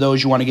are some of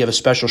those you want to give a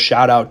special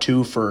shout out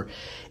to for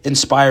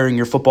inspiring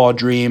your football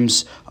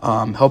dreams,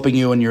 helping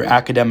you in your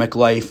academic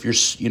life, your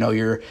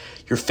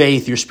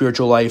faith, your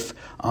spiritual life,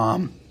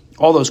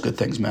 all those good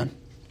things, man.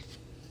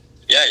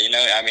 Yeah,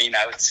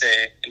 I would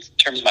say in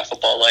terms of my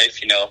football life,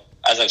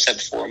 as I've said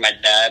before, my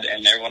dad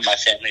and everyone in my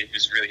family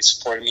who's really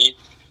supported me,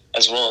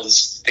 as well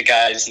as the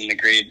guys in the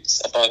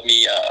grades above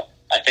me.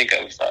 I think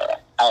of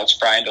Alex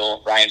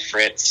Brindle, Ryan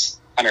Fritz,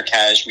 Hunter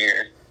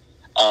Cashmere,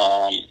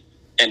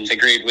 and the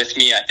grade with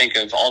me. I think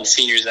of all the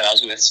seniors that I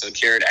was with, so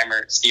Jared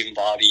Emmert, Stephen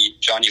Bobby,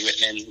 Johnny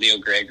Whitman, Leo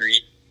Gregory,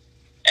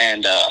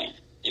 and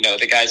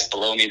the guys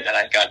below me that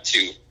I got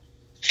to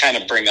kind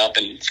of bring up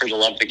and for the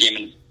love of the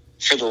game.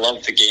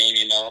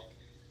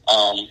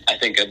 I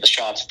think of the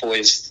Shots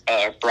boys,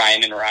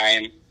 Brian and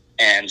Ryan,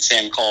 and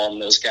Sam Call,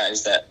 and those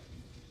guys that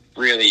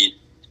really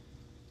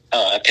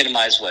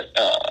epitomize what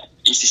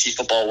ECC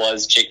football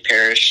was. Jake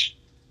Parrish.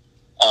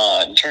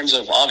 In terms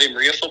of Ave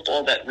Maria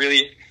football, that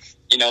really,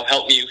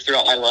 helped me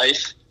throughout my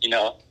life.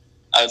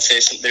 I would say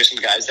there's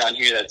some guys down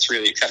here that's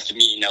really accepted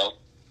me.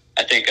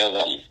 I think of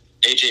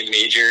AJ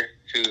Major,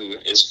 who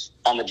is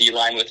on the D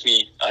line with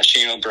me.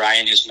 Shane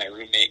O'Brien, who's my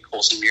roommate.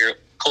 Colson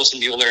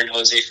Mueller and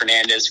Jose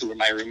Fernandez, who are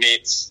my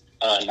roommates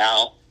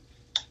now.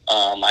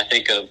 I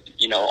think of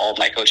all of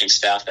my coaching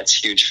staff. That's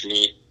huge for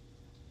me.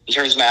 In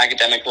terms of my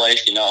academic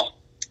life,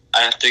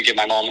 I have to give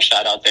my mom a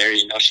shout out there.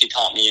 She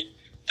taught me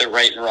the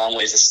right and wrong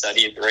ways to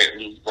study, the right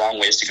and wrong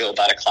ways to go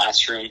about a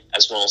classroom,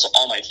 as well as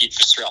all my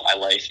teachers throughout my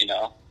life.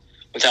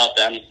 Without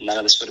them, none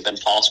of this would have been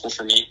possible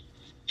for me,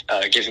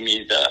 giving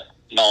me the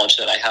knowledge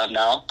that I have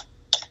now.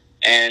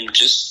 And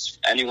just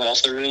anyone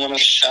else I really want to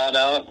shout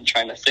out, I'm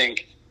trying to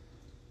think.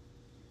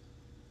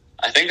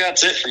 I think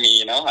that's it for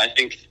me. I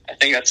think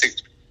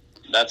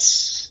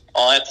that's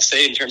all I have to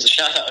say in terms of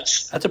shout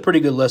outs. That's a pretty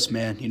good list,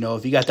 man.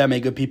 If you got that many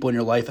good people in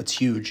your life, that's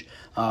huge.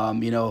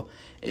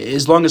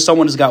 As long as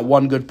someone has got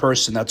one good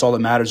person, that's all that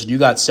matters. And you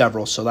got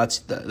several, so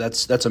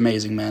that's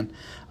amazing, man.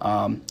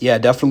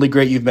 Definitely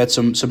great. You've met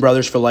some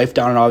brothers for life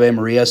down in Ave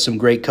Maria, some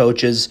great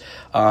coaches,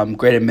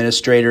 great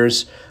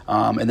administrators,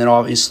 and then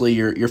obviously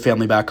your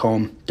family back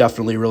home.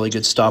 Definitely really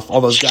good stuff.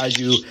 All those guys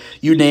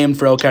you named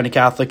for Elk County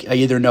Catholic, I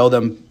either know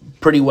them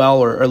pretty well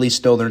or at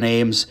least know their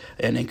names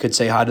and could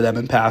say hi to them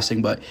in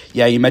passing. But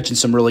yeah, you mentioned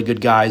some really good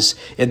guys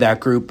in that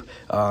group,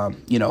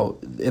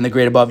 in the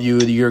grade above you,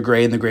 your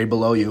grade, and the grade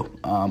below you.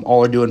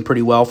 All are doing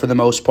pretty well for the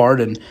most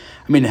part. And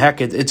I mean, heck,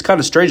 it's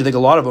kind of strange. I think a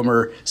lot of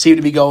them seem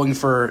to be going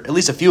for, at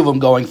least a few of them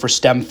going for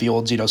STEM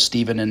fields,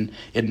 Stephen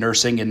in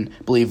nursing, and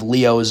I believe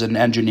Leo's in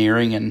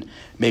engineering, and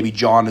maybe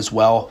John as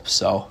well.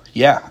 So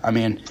yeah, I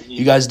mean,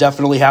 you guys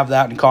definitely have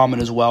that in common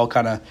as well,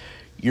 kind of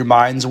your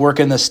minds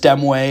working the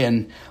STEM way,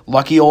 and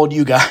lucky old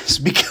you guys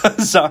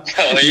because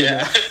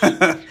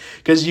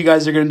because you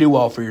guys are going to do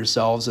well for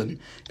yourselves, and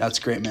that's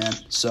great, man.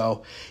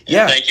 So,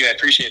 yeah. Thank you. I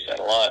appreciate that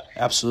a lot.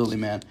 Absolutely,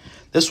 man.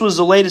 This was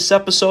the latest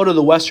episode of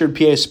the Western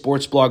PA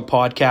Sports Blog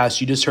podcast.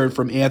 You just heard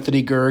from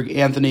Anthony Gerg.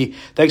 Anthony,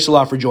 thanks a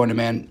lot for joining,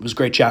 man. It was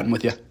great chatting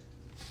with you.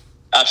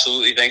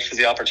 Absolutely. Thanks for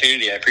the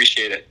opportunity. I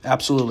appreciate it.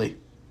 Absolutely.